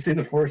wanted to see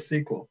the third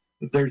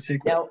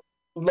sequel. Now,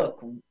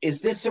 look, is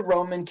this a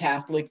Roman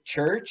Catholic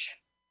church?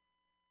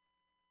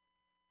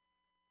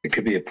 It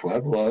could be a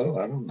Pueblo.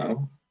 I don't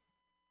know.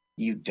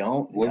 You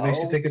don't know? What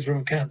makes you think it's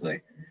Roman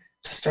Catholic?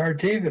 It's Star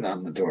David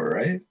on the door,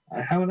 right?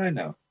 How would I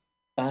know?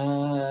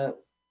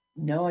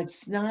 No,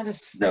 it's not a...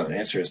 No, the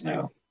answer is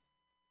no.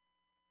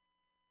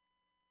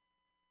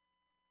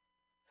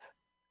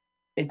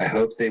 I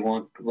hope they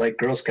want, like,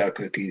 Girl Scout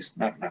cookies.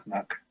 Knock, knock,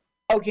 knock.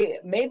 Okay,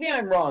 maybe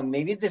I'm wrong.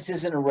 Maybe this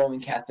isn't a Roman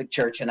Catholic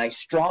church, and I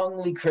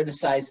strongly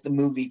criticize the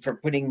movie for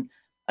putting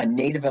a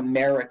Native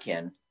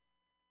American.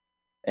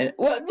 And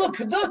well,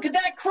 look at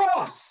that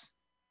cross.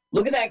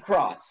 Look at that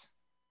cross.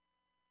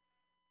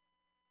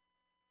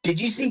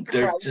 Did you see Christ?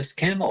 They're just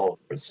candle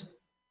holders.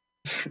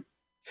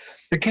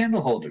 They're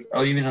candle holders.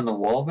 Oh, you mean on the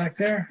wall back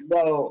there?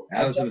 No.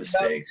 That was a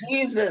mistake.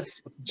 No,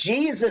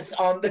 Jesus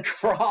on the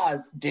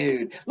cross,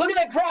 dude. Look at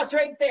that cross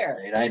right there.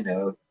 Right, I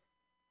know.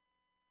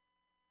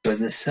 But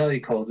in the cell,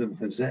 you called him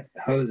Josie.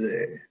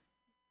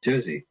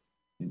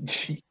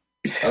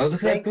 Oh, look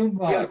at that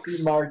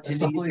boombox. That's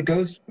the Holy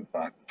Ghost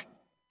boombox.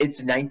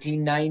 It's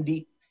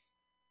 1990.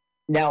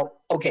 Now,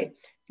 okay,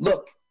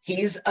 look,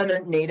 he's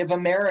a Native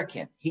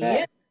American. He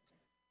is.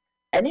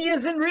 And he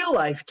is in real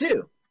life,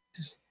 too.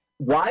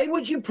 Why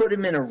would you put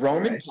him in a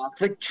Roman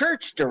Catholic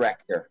church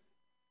director?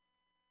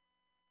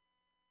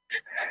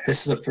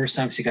 This is the first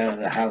time she got out of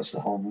the house the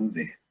whole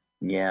movie.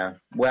 Yeah.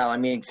 Well, I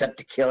mean, except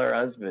to kill her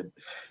husband.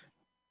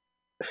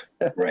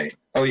 Right.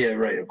 Oh, yeah,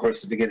 right. Of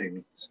course, the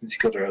beginning, she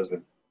killed her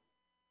husband.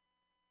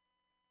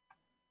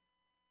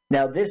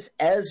 Now, this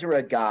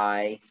Ezra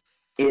guy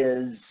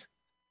is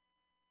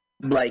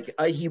like,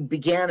 he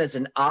began as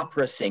an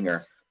opera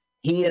singer.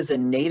 He is a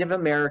Native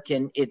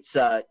American. It's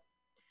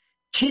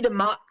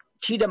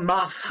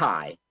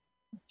Cheetah-Mah-Hi.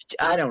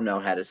 I don't know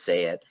how to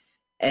say it.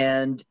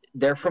 And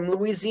they're from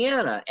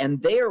Louisiana.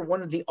 And they are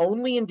one of the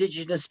only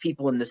indigenous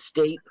people in the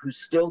state who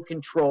still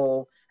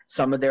control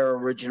some of their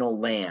original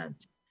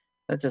land.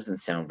 That doesn't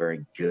sound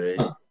very good.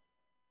 Huh.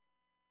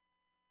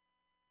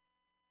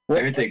 Well,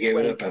 I heard they gave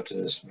it up after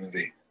this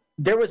movie.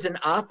 There was an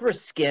opera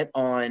skit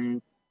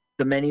on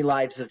The Many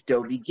Lives of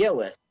Dobie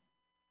Gillis,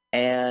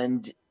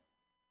 and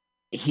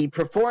he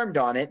performed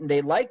on it, and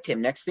they liked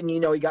him. Next thing you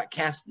know, he got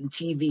cast in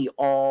TV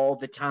all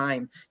the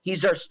time.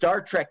 He's our Star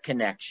Trek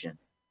connection.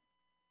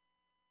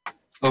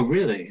 Oh,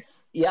 really?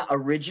 Yeah,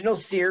 original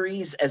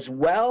series as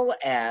well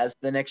as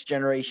The Next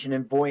Generation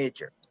and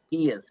Voyager.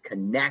 He is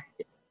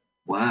connected.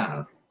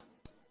 Wow.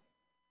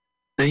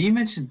 Now, you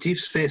mentioned Deep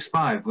Space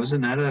Five.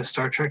 Wasn't that a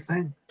Star Trek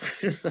thing?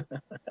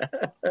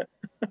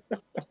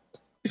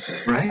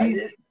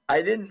 Right?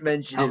 I didn't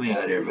mention Help me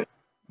out here, but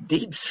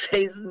Deep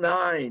Space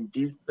Nine.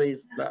 Deep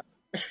Space Nine.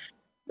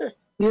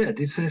 Yeah,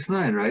 Deep Space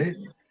Nine, right?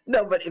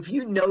 No, but if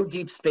you know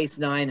Deep Space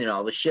Nine and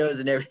all the shows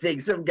and everything,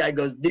 some guy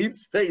goes Deep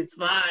Space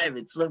Five.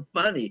 It's so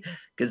funny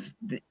because,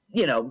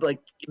 you know,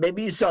 like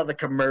maybe you saw the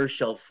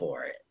commercial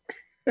for it.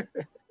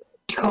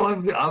 Oh,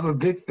 I'm a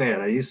big fan.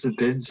 I used to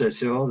binge that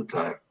show all the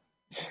time.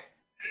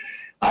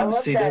 I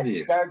love CW,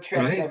 that Star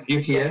Trek right?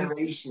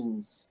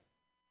 Generations.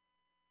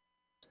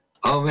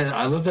 Oh man,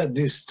 I love that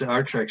new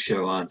Star Trek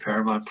show on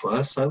Paramount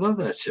Plus. I love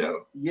that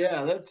show.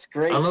 Yeah, that's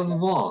great. I love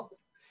them all.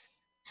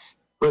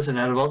 Listen,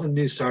 out of all the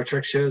new Star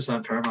Trek shows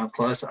on Paramount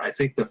Plus, I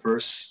think the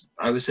first,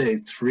 I would say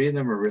 3 of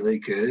them are really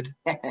good.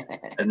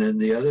 And then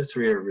the other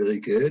 3 are really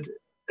good.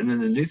 And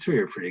then the new 3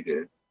 are pretty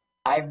good.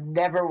 I've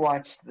never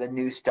watched the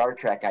new Star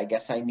Trek. I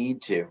guess I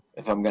need to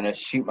if I'm going to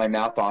shoot my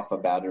mouth off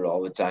about it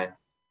all the time.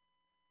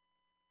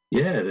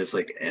 Yeah, there's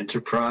like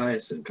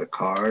Enterprise and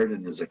Picard,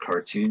 and there's a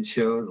cartoon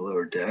show, The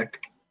Lower Deck.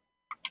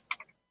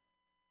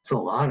 It's a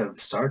lot of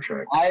Star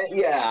Trek.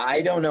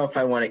 I don't know if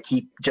I want to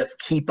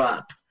keep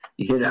up,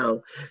 you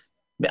know.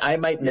 I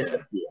might miss a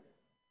few.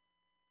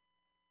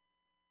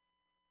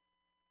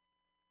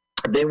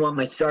 They want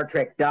my Star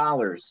Trek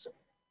dollars.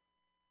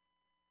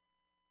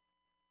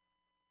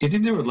 You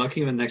think they were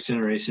lucky in Next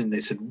Generation? They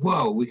said,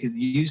 whoa, we could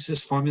use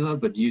this formula,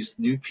 but use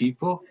new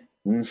people,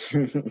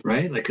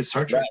 right? Like, 'cause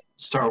Star Trek,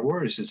 Star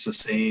Wars, it's the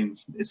same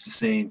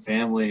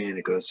family, and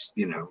it goes,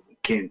 you know,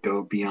 can't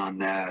go beyond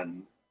that.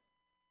 And,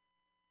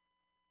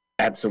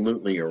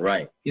 absolutely, you're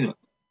right. You know.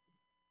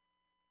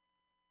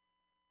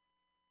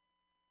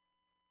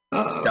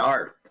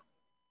 Darth.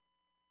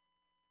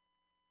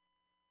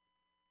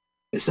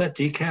 Is that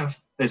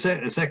decaf? Is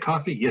that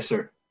coffee? Yes,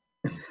 sir.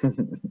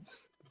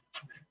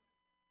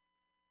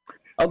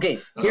 Okay,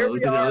 here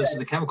look at those in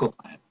the chemical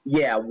plant.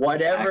 Yeah,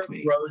 whatever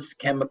Acme. gross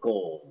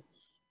chemicals.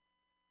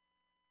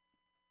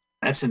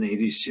 That's an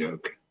 80s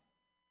joke.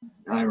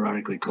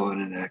 Ironically, calling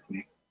it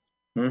Acme.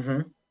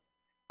 Mm-hmm.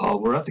 Oh,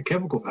 we're at the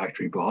chemical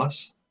factory,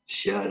 boss.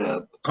 Shut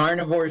up.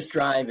 Carnivore's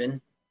driving.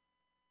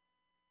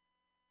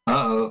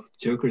 Uh-oh,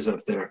 Joker's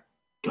up there.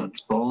 Don't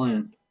fall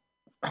in.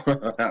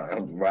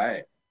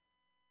 Right.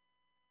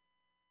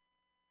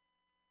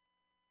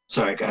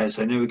 Sorry, guys.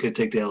 I knew we could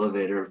take the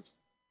elevator.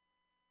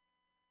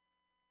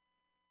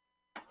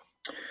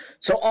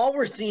 So all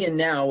we're seeing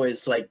now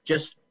is like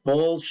just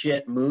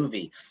bullshit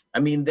movie. I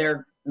mean,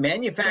 they're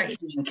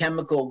manufacturing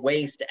chemical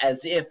waste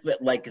as if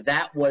like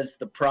that was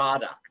the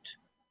product.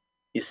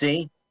 You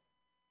see?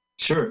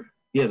 Sure.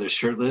 Yeah, they're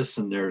shirtless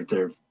and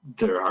they're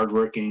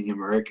hardworking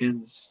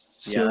Americans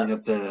sealing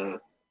up the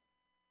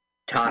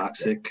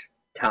toxic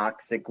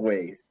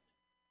waste.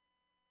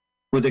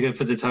 Were they going to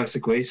put the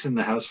toxic waste in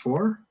the house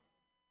for?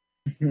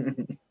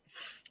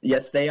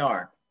 Yes, they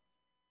are.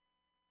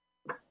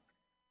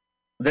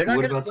 They're not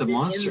What gonna about put the it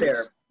monsters? in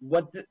there.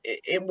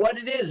 What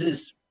it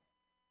is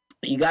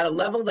you got to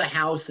level the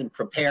house and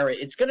prepare it.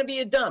 It's going to be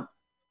a dump.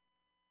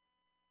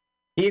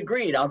 He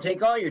agreed. I'll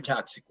take all your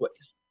toxic waste.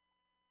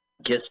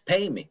 Just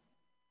pay me.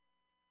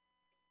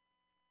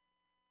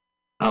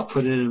 I'll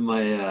put it in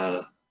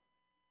my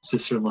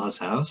sister-in-law's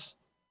house.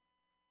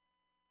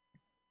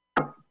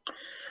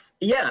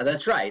 Yeah,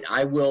 that's right.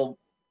 I will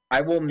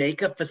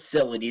make a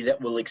facility that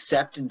will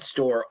accept and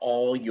store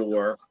all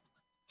your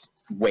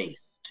waste.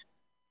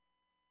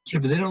 Yeah,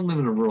 but they don't live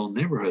in a rural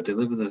neighborhood. They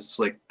live in this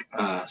like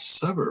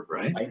suburb,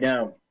 right? I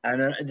know.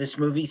 This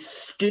movie's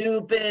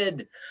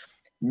stupid.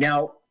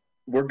 Now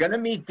we're gonna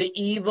meet the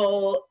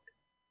evil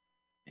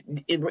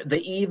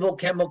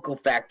chemical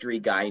factory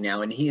guy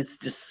now, and he's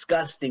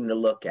disgusting to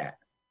look at.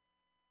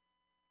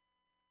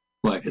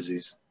 Why? Because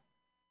he's.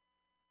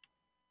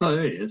 Oh,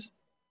 there he is.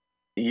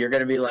 You're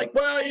gonna be like,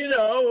 well, you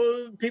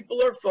know,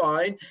 people are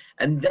fine,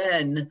 and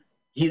then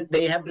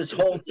they have this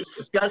whole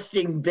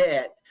disgusting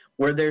bit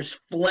where there's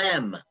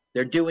phlegm.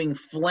 They're doing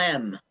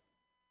phlegm.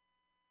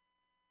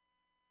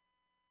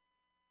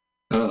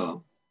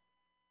 Oh.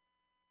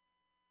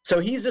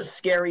 So he's a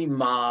scary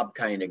mob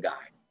kind of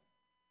guy.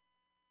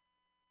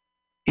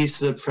 He's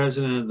the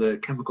president of the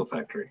chemical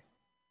factory.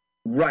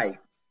 Right.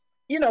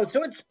 You know,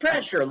 so it's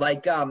pressure.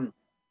 Like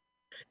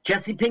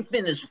Jesse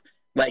Pinkman is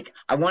like,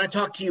 I want to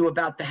talk to you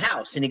about the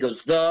house. And he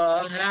goes,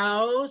 the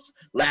house?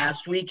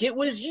 Last week it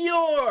was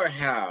your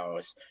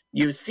house.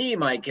 You see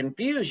my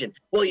confusion.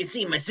 Well, you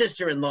see, my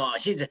sister-in-law,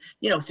 she's, so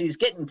he's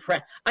getting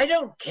I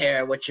don't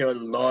care what your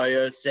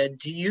lawyer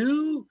said to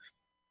you.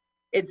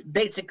 It's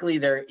basically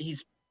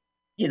he's,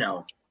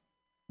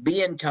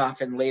 being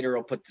tough, and later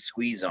he'll put the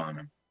squeeze on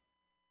him.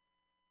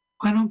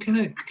 I don't get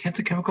it. Can't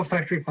the chemical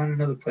factory find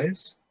another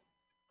place?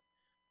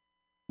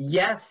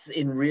 Yes,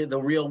 in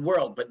the real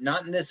world, but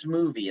not in this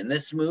movie. In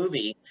this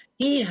movie,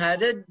 we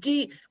had a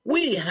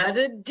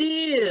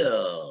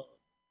deal.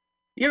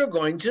 You're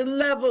going to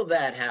level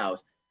that house.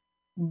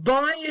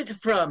 Buy it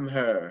from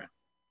her.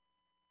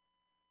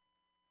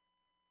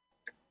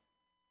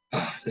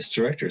 Oh, this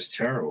director is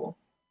terrible.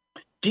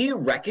 Do you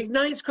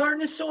recognize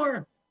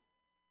Carnosaur?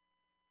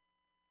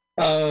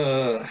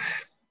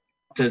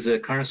 Does a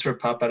Carnosaur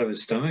pop out of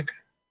his stomach?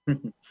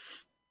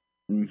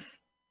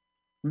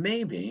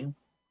 Maybe.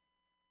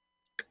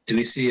 Do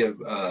we see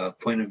a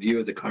point of view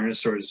of the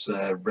Carnosaur's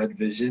red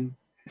vision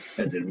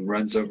as it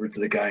runs over to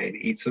the guy and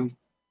eats him?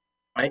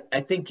 I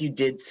think you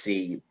did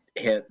see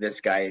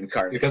this guy in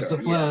Carnosaur. Here comes the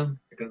phlegm.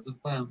 Yeah. Here comes the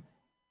phlegm.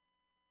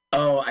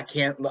 Oh, I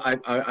can't.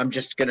 I'm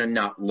just going to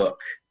not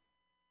look.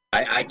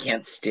 I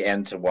can't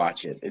stand to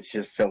watch it. It's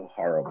just so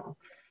horrible.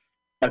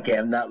 Okay,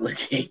 I'm not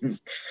looking.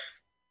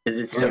 Is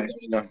it still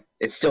going on?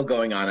 It's still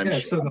going on. I'm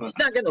it's still going on.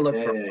 Not going to look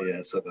for Yeah,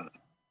 it's still going on.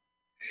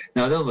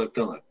 No, don't look.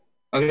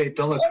 Okay,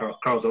 don't look, Carl.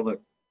 Carl, don't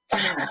look.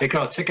 Hey,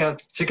 Carl, check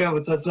out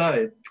what's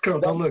outside.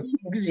 Carl, don't look.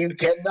 You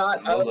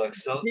cannot. Don't look.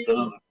 Don't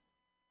look.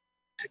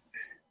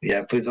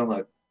 Yeah, please don't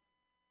look.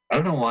 I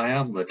don't know why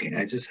I'm looking.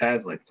 I just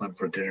had phlegm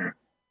for dinner.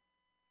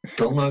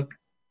 Don't look.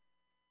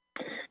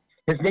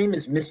 His name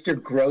is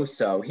Mr.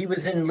 Grosso. He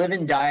was in Live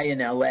and Die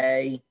in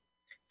L.A.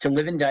 To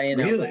Live and Die in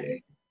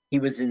L.A. He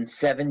was in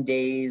 7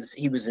 Days.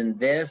 He was in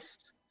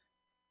this.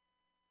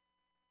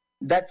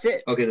 That's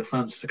it. Okay, the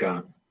phlegm's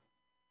gone.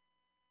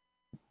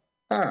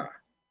 Huh.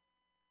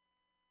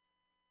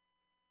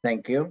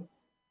 Thank you.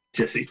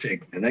 Jesse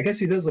Pinkman. I guess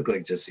he does look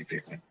like Jesse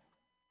Pinkman.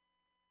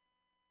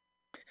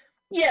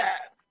 Yeah.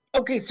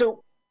 Okay,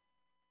 so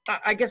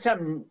I guess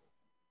I'm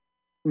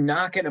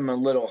knocking him a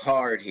little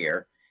hard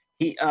here.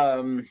 He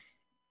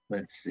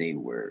let's see,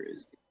 where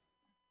is he?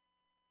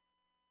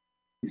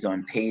 He's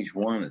on page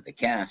 1 of the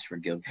cast for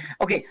Guild.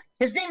 Okay,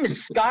 his name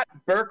is Scott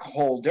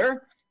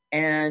Burkholder,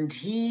 and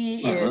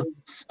he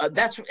is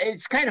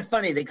it's kind of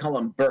funny they call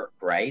him Burke,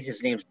 right?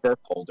 His name's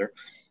Burkholder.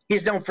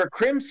 He's known for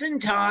Crimson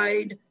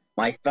Tide,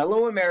 My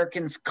Fellow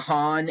Americans,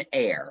 Con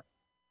Air.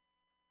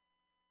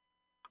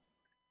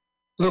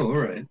 Oh, all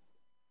right.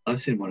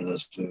 I've seen one of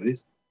those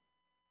movies.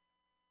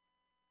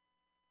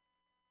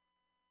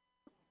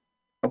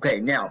 Okay,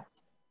 now,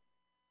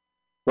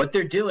 what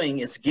they're doing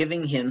is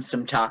giving him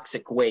some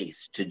toxic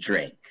waste to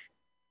drink.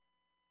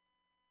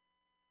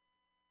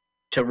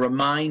 to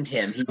remind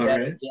him he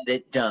better get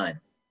it done.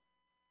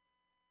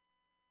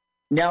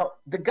 Now,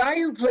 the guy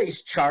who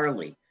plays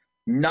Charlie,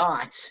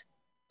 not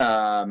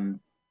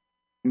Carnosaur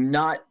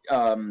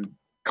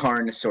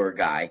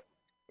guy,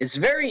 is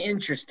very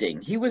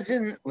interesting. He was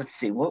in, let's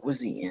see, what was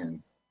he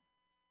in?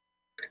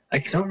 I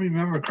don't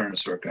remember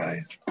Carnosaur guy.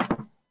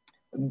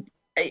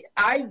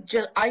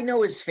 I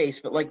know his face,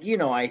 but like, you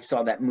know, I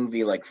saw that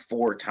movie like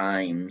 4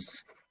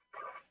 times.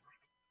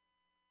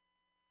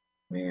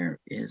 Where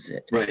is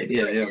it? Right,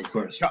 yeah, of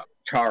course.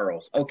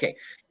 Charles. Okay.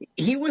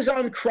 He was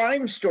on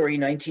Crime Story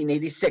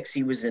 1986.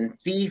 He was in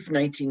Thief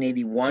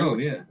 1981. Oh,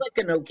 yeah. Like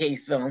an okay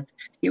film.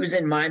 He was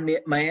in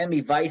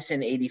Miami Vice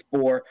in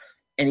 84,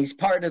 and he's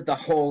part of the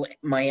whole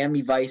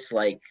Miami Vice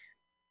like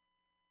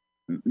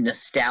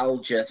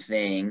nostalgia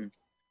thing.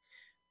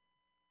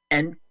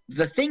 And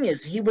the thing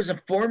is, he was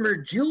a former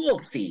jewel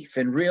thief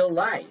in real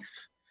life.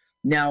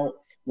 Now,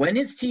 when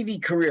his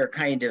TV career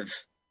kind of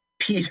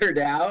petered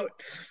out,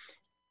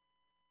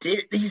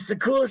 he's the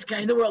coolest guy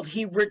in the world.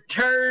 He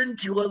returned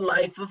to a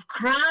life of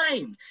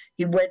crime.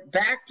 He went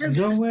back to...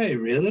 No way,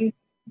 really?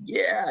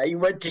 Yeah, he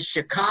went to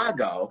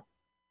Chicago,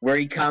 where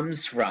he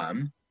comes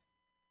from.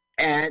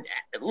 And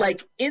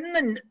like in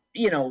the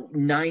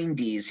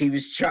 90s, he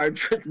was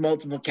charged with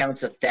multiple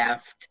counts of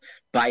theft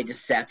by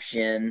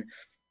deception,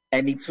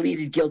 and he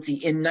pleaded guilty.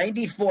 In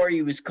 94,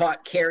 he was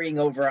caught carrying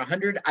over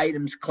 100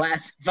 items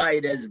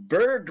classified as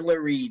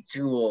burglary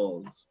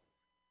tools.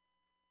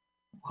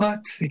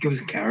 What? Think he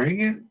was carrying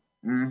it?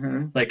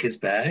 Mm-hmm. Like his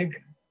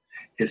bag?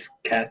 His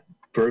cat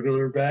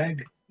burglar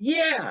bag?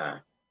 Yeah.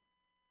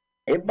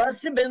 It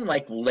must have been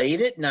like late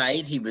at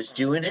night. He was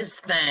doing his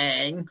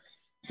thing.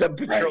 Some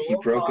patrol Right, he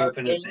broke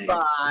open a came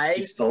by.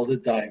 He stole the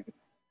diamond.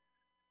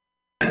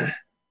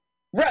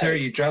 Right. Sir,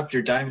 you dropped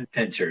your diamond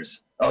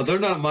pinchers. Oh, they're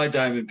not my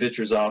diamond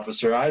pinchers,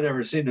 officer. I've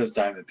never seen those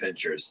diamond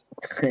pinchers.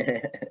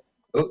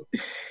 Oh,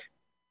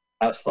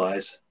 house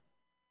flies.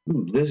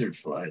 Ooh, lizard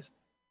flies.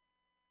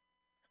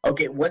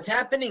 Okay, what's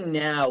happening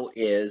now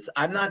is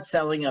I'm not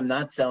selling.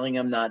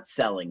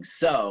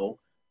 So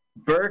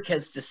Burke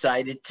has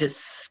decided to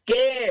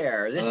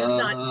scare. This is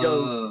not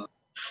ghost.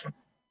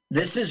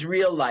 This is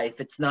real life.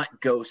 It's not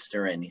ghost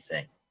or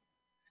anything.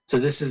 So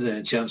this isn't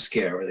a jump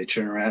scare where they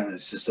turn around and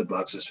it's just a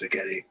box of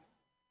spaghetti.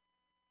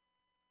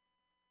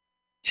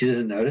 She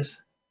doesn't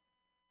notice?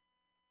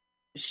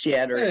 She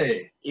had her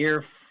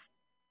ear.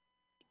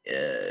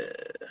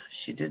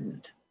 She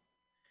didn't.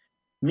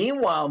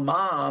 Meanwhile,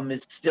 Mom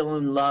is still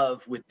in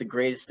love with the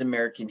greatest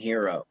American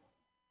hero.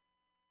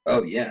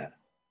 Oh, yeah.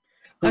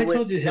 I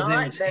told you his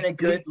name was... Not been a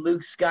good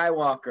Luke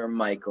Skywalker,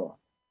 Michael.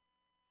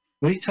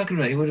 What are you talking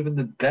about? He would have been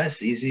the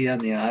best, easy on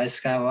the eyes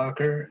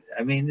Skywalker.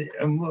 I mean,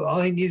 all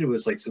he needed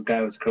was like some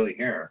guy with curly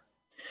hair.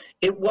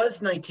 It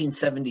was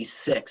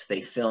 1976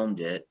 they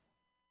filmed it.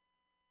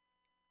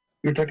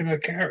 You were talking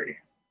about Carrie.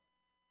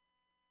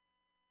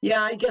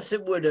 Yeah, I guess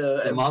it would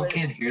have. The mom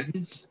can't hear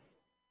this?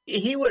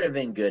 He would have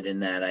been good in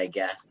that, I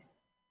guess.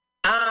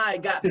 I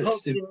got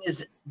poked in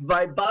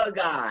by bug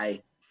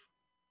eye.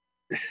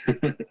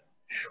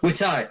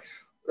 Which eye?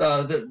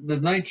 The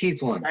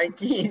 19th one.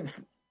 19th.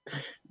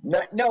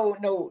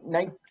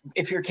 No.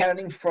 If you're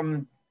counting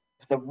from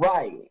the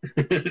right.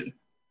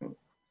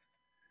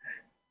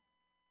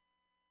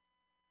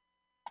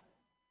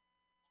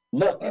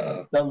 Look,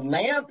 the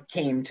lamp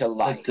came to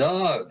life. A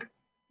dog.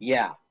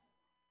 Yeah.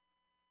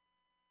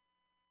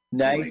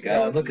 Nice. Oh my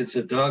God, look, it's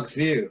a dog's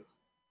view.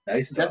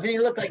 Nice dog. Doesn't he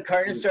look like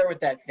Carnosaur with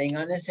that thing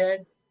on his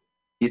head?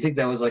 You think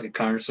that was like a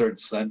Carnosaur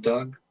stunt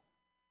dog?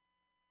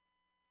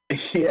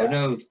 Yeah. Oh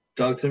no,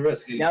 dog to the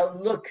rescue. Now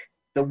look,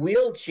 the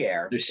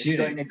wheelchair is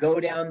going to go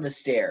down the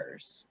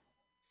stairs.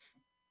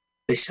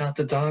 They shot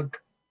the dog?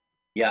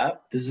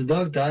 Yep. Does the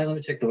dog die? Let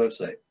me check the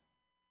website.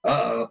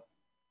 Uh-oh.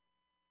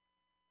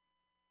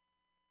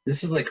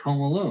 This is like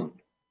Home Alone.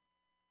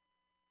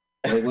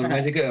 Only one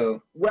way to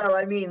go. Well,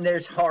 I mean,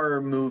 there's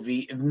horror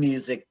movie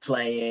music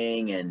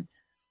playing, and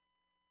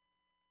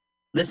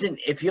listen,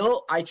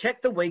 I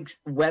checked the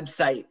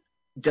website,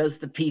 Does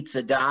the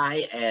Pizza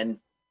Die? And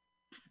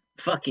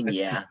fucking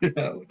yeah.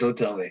 No, don't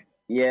tell me.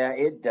 Yeah,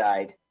 it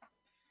died.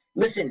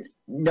 Listen,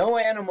 no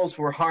animals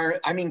were harmed.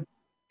 I mean,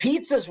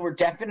 pizzas were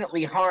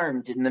definitely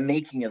harmed in the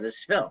making of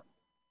this film.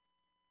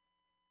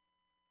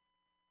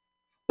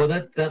 Well,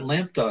 that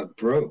lamp dog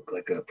broke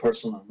like a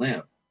porcelain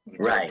lamp when it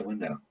right out the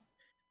window.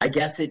 I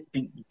guess it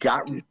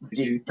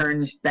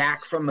turned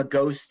back from a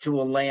ghost to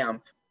a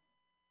lamp.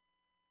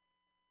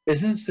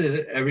 Isn't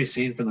this every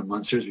scene from the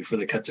Munsters before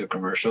they cut to a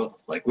commercial?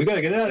 Like, we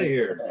gotta get out of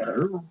here.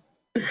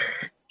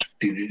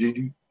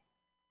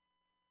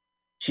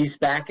 She's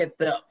back at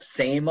the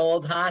same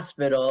old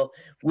hospital.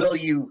 Will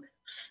you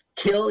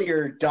kill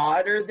your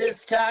daughter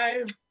this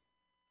time?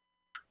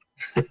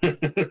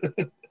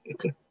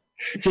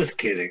 Just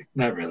kidding.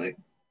 Not really.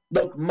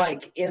 Look,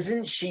 Mike,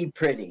 isn't she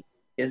pretty?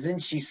 Isn't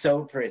she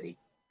so pretty?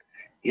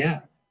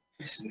 Yeah.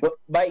 But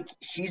Mike,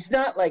 she's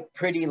not like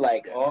pretty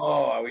like,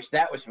 oh, I wish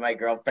that was my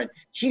girlfriend.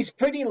 She's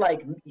pretty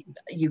like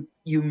you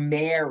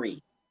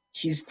marry.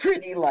 She's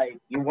pretty like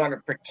you want to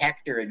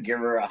protect her and give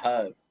her a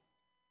hug.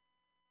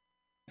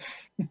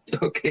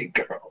 Okay,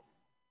 girl.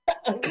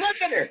 Look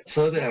at her.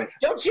 Slow down.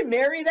 Don't you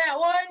marry that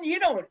one? You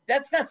don't.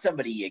 That's not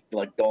somebody you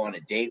like go on a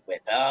date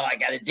with. Oh, I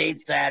got a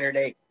date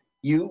Saturday.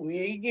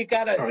 You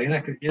gotta. Oh, you're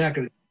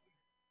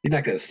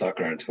not gonna stalk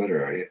her on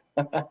Twitter, are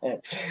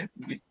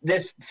you?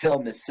 This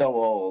film is so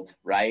old,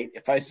 right?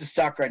 If I was to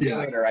stalk her on Yeah.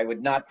 Twitter, I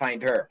would not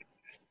find her.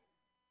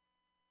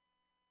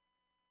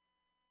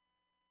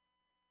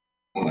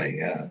 Oh my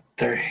god,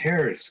 their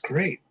hair is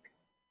great.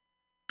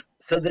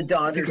 So the I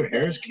daughter, think her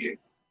hair is cute.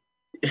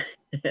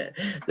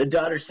 the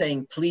daughter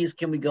saying, "Please,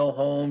 can we go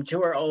home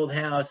to our old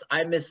house?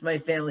 I miss my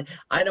family.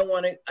 I don't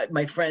want to,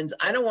 my friends.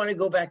 I don't want to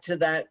go back to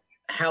that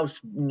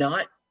house.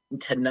 Not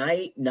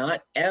tonight.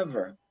 Not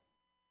ever."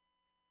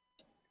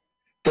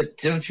 But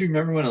don't you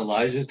remember when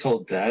Elijah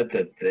told Dad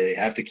that they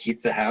have to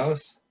keep the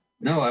house?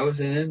 No, I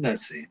wasn't in that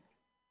scene.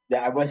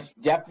 I was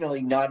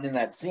definitely not in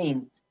that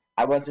scene.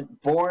 I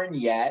wasn't born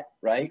yet,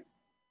 right?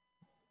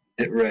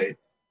 Right.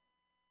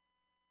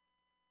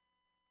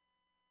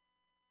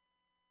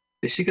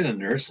 Is she gonna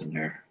nurse in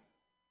there?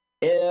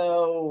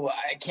 Ew,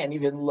 I can't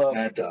even look.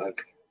 Mad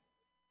dog.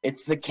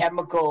 It's the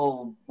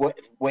chemical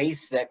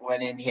waste that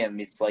went in him.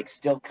 It's like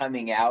still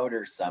coming out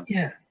or something.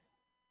 Yeah.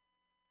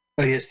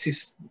 Oh, he has two.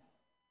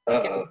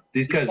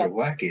 These guys are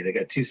wacky. They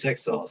got two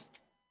sex dolls.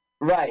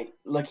 Right.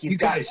 Look, he's You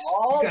guys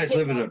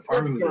live in an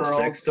apartment with a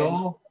sex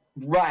doll?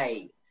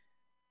 Right.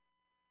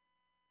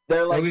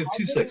 They're like, we have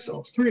two sex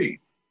dolls. Three.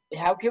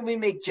 How can we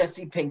make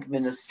Jesse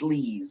Pinkman a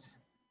sleaze?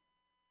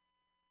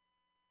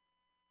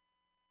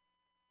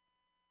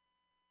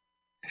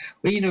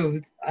 Well, you know,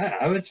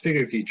 I would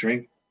figure if you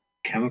drink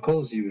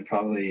chemicals, you would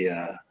probably,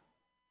 I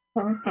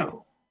don't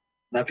know,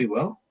 not be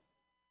well.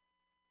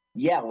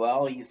 Yeah,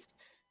 well, he's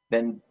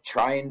been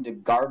trying to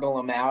gargle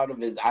him out of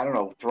his, I don't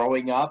know,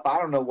 throwing up. I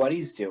don't know what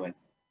he's doing.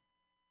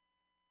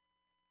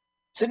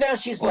 So now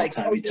she's like,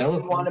 "Oh, if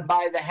you want to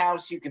buy the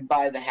house, you can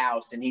buy the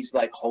house." And he's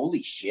like,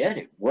 "Holy shit,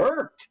 it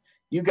worked.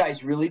 You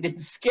guys really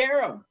didn't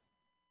scare him."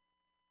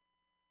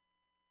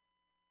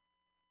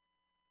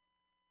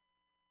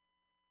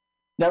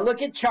 Now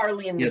look at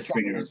Charlie in the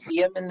center.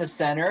 See him in the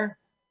center?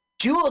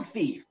 Jewel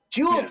thief.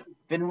 Jewel thief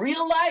in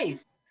real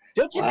life.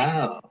 Don't you think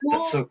that's cool?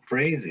 That's so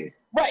crazy.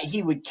 Right,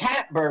 he would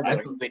cat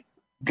burglar. He would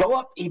go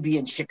up, he'd be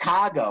in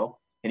Chicago,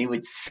 and he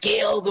would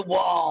scale the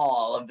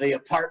wall of the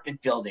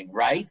apartment building,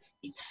 right?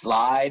 He'd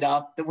slide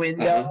up the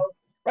window.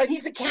 Right,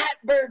 he's a cat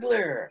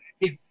burglar.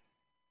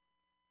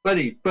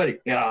 Buddy,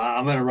 yeah,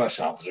 I'm in a rush,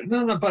 officer.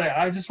 No, buddy,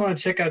 I just want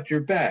to check out your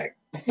bag.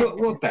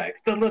 What bag?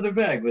 The leather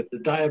bag with the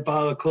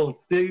Diabolical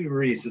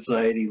Thievery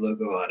Society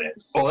logo on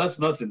it. Oh, that's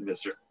nothing,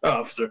 Mr.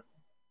 Officer.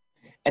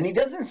 And he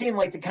doesn't seem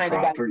like the kind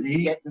of guy who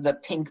get the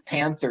Pink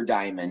Panther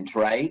diamond,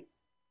 right?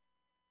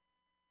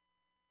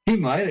 He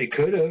might. He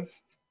could have.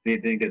 He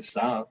didn't get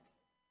stopped.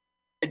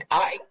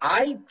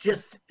 I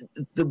just,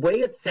 the way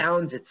it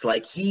sounds, it's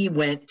like he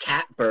went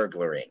cat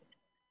burglaring,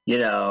 you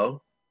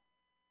know?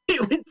 He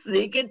would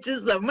sneak into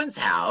someone's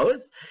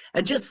house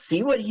and just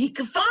see what he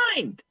could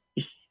find,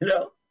 you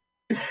know?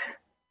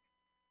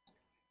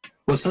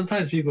 Well,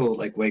 sometimes people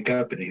like wake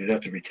up and he'd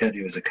have to pretend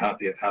he was a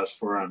copy of House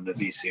 4 on the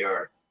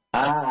VCR.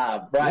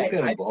 Ah, right.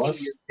 Look at him, boss.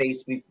 Seen your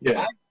face before.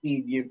 Yeah. I've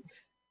seen you.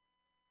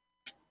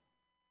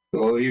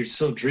 Oh, you're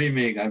still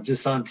dreaming. I'm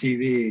just on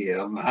TV.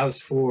 I'm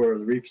House 4,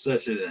 the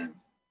repossession.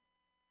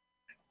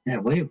 Yeah,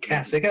 William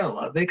Katz. They got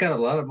a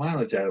lot of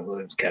mileage out of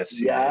William Katz.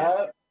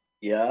 Yeah.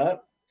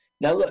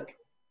 Now look,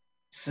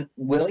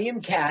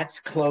 William Katz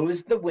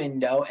closed the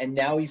window, and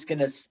now he's going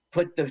to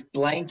put the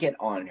blanket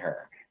on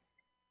her.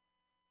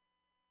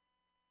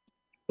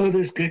 Oh,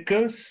 there's good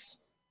ghosts?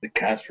 The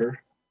Casper.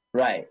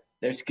 Right.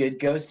 There's good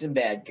ghosts and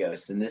bad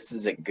ghosts, and this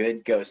is a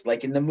good ghost,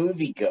 like in the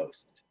movie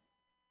Ghost.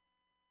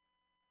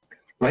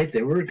 Right,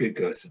 there were good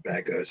ghosts and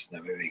bad ghosts in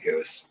the movie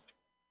Ghost.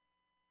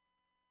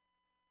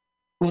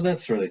 Well,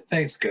 that's really...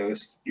 Thanks,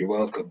 Ghost. You're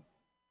welcome.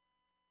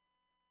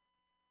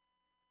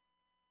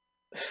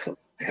 I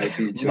hope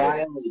you enjoy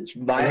Mileage.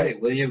 All right,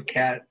 William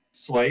Cat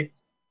Swipe.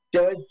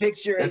 Show his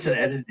picture. That's an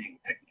editing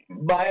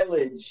technique.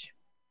 Mileage.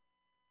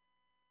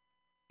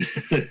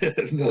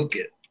 Milk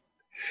it.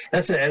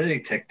 That's an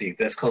editing technique.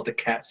 That's called the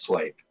cat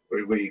swipe,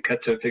 where you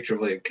cut to a picture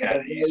of William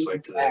Cat and you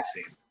swipe to the next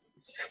scene.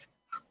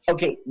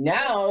 Okay,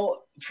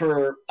 now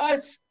for a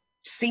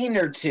scene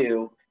or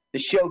two, the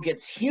show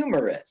gets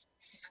humorous,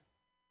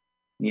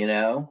 you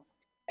know,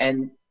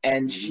 and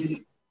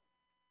she,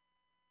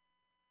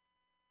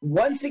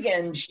 once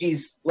again,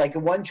 she's like a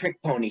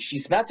one-trick pony.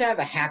 She's about to have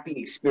a happy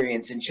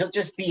experience, and she'll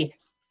just be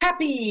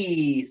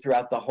happy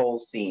throughout the whole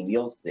scene.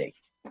 You'll see.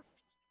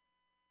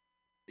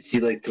 Is he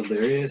like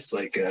delirious,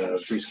 like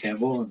Bruce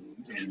Campbell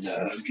in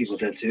Evil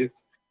Dead 2?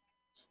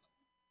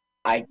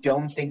 I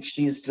don't think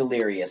she's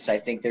delirious. I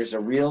think there's a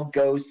real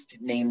ghost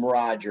named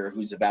Roger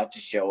who's about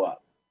to show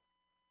up.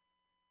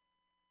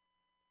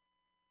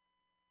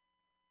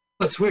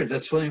 That's weird.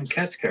 That's William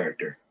Katz's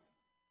character.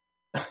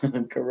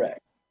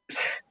 Correct.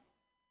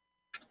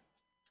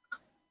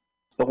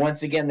 But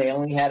once again, they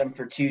only had him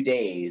for 2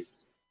 days.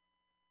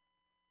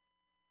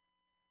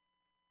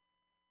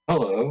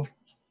 Hello.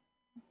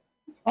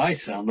 I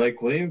sound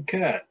like William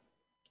Cat.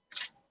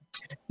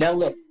 Now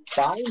look,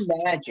 by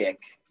magic,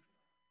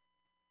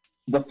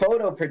 the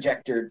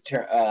projector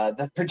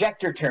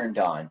turned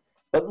on.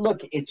 But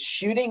look, it's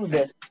shooting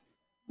this.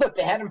 Look,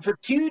 they had him for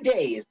 2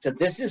 days. So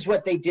this is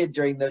what they did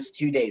during those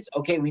 2 days.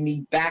 Okay, we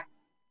need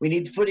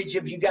footage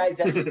of you guys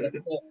at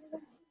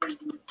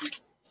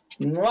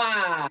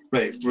Mwah!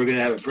 Right, we're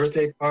gonna have a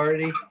birthday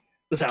party.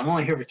 Listen, I'm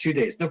only here for 2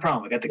 days. No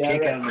problem. I got the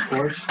cake out on the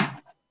porch.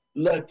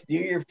 Look, do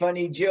your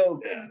funny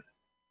joke. Yeah.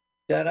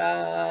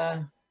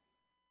 Ta-da!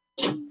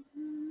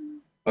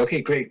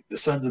 Okay, great. The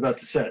sun's about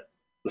to set.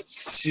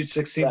 Let's shoot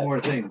 16 more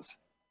things.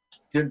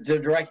 The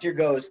director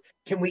goes,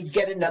 "Can we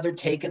get another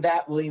take of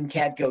that?" William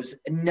Catt goes,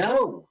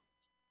 "No."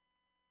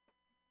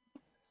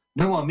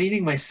 No, I'm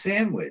eating my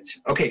sandwich.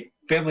 Okay,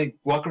 family,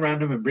 walk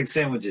around them and bring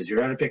sandwiches.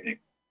 You're on a picnic.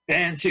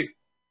 And shoot.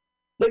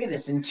 Look at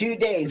this. In 2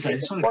 days,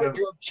 the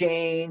wardrobe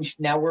changed.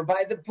 Now we're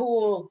by the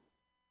pool.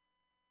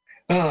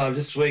 Oh, I'm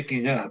just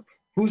waking up.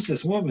 Who's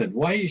this woman?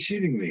 Why are you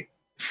shooting me?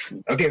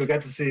 Okay, we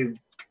got to see.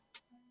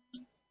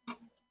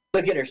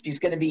 Look at her. She's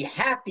going to be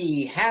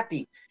happy,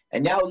 happy.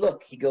 And now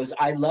look, he goes,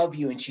 "I love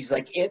you." And she's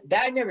like,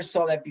 I never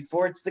saw that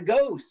before. It's the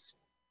ghost.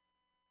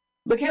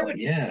 Look how it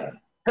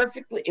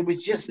perfectly, it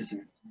was just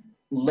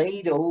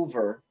laid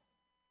over.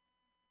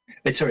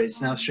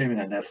 It's now streaming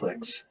on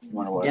Netflix. You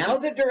want to watch Now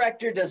it? the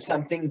director does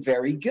something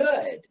very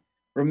good.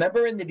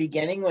 Remember in the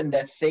beginning when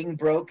the thing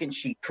broke and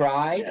she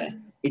cried? Yeah.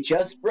 It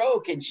just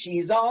broke and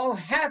she's all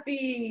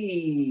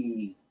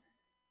happy.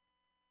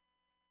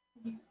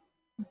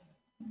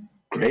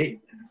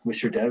 Great.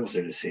 Wish your dad was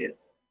there to see it.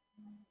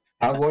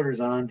 Hot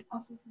water's on.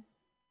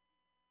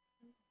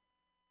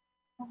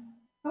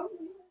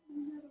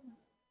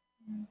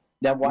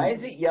 Now, why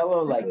is it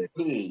yellow like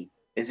tea?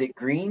 Is it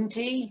green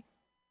tea?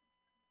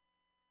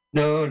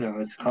 No,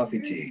 it's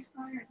coffee tea.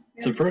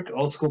 It's a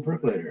old school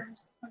percolator.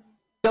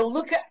 So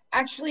look at,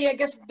 actually, I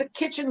guess the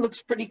kitchen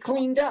looks pretty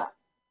cleaned up.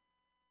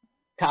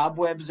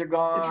 Cobwebs are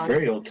gone. It's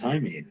very old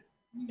timey.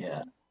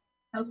 Yeah.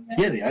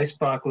 Yeah, the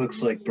icebox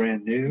looks like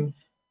brand new.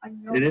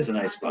 It is an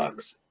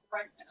icebox.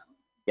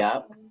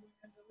 Yeah.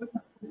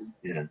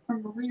 Yeah.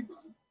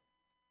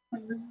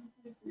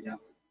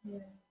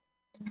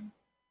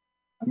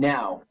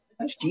 Now,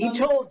 she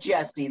told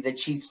Jesse that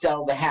she'd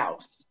sell the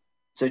house.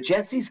 So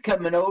Jesse's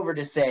coming over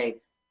to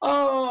say,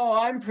 "Oh,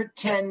 I'm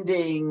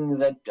pretending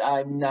that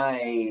I'm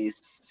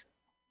nice.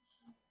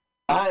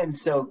 I'm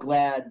so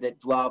glad that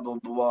blah, blah,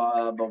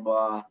 blah, blah,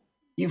 blah.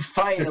 You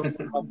finally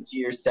come to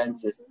your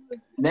senses."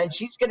 And then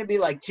she's going to be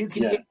like, "Two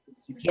conditions.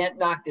 You can't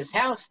knock this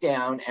house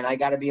down, and I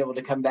got to be able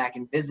to come back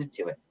and visit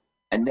to it."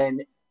 And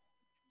then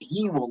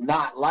he will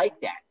not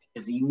like that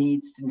because he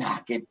needs to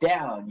knock it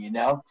down, you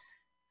know?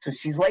 So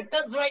she's like,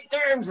 "That's right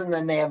terms." And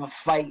then they have a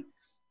fight.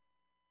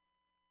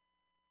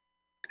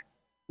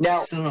 Now,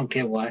 I still don't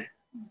get why.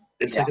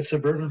 It's like a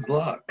suburban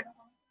block,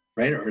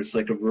 right? Or it's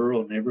like a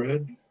rural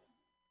neighborhood.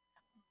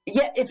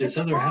 Yeah, if There's it's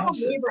a other rural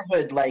houses.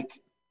 neighborhood, like,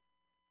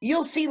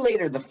 you'll see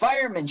later, the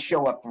firemen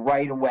show up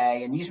right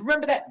away. And you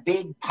remember that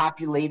big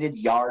populated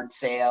yard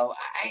sale?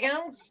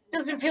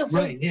 Doesn't feel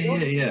so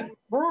Yeah.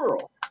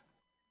 rural.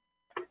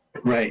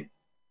 Right.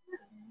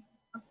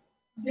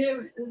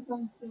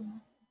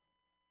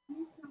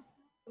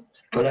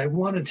 But I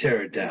want to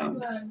tear it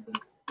down.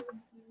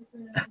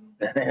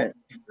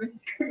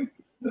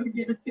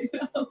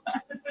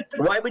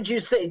 Why would you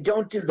say,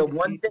 "Don't do the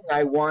one thing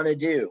I want to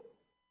do"?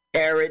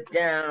 Tear it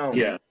down.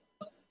 Yeah.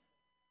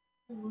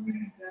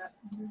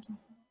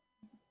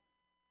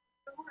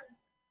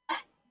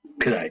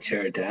 Could I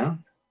tear it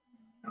down?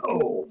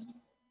 No.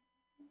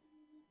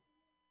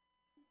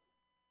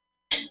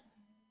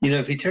 You know,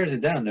 if he tears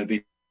it down, there'll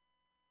be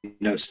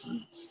no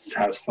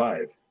House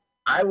 5.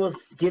 I will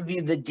give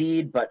you the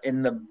deed, but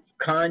in the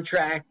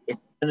contract,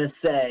 it's going to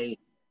say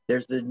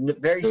there's a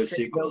very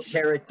strict "no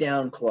tear it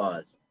down"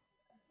 clause.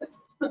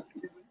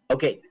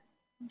 Okay,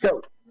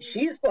 so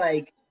she's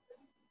like,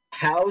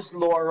 "How's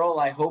Laurel?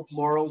 I hope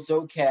Laurel's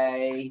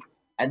okay."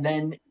 And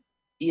then,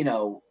 you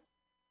know,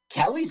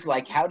 Kelly's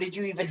like, "How did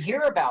you even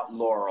hear about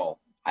Laurel?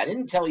 I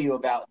didn't tell you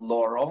about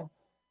Laurel."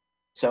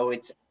 So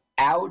it's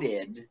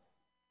outed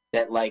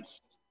that, like,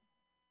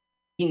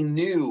 he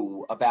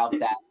knew about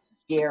that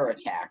scare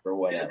attack or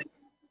whatever.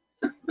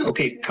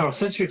 Okay, Carl,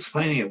 since you're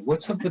explaining it,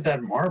 what's up with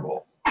that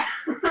marble?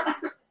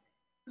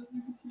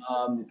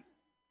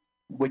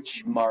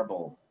 Which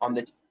marble? On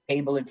the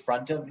table in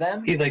front of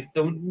them? Like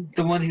the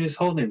one he was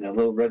holding, that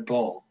little red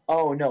ball.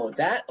 Oh, no,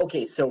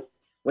 okay, so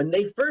when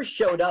they first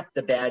showed up,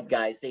 the bad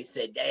guys, they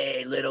said,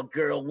 "Hey, little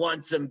girl,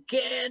 want some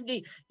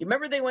candy?" You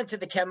remember they went to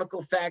the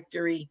chemical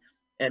factory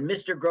and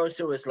Mr.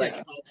 Grosso was like,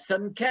 "Have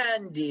some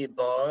candy,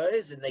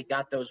 boys." And they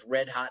got those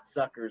red hot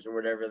suckers or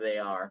whatever they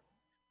are.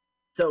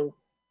 So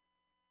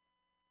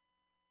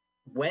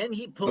when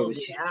he pulled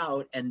it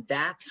out, and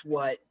that's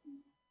what,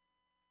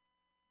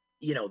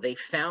 you know, they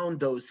found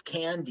those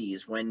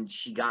candies when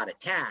she got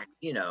attacked,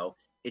 you know,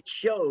 it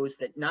shows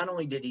that not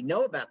only did he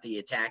know about the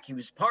attack, he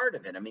was part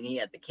of it. I mean, he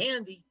had the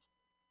candy.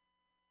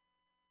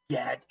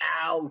 Get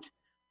out.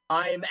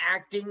 I'm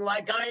acting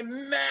like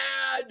I'm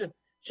mad.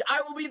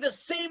 I will be the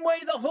same way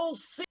the whole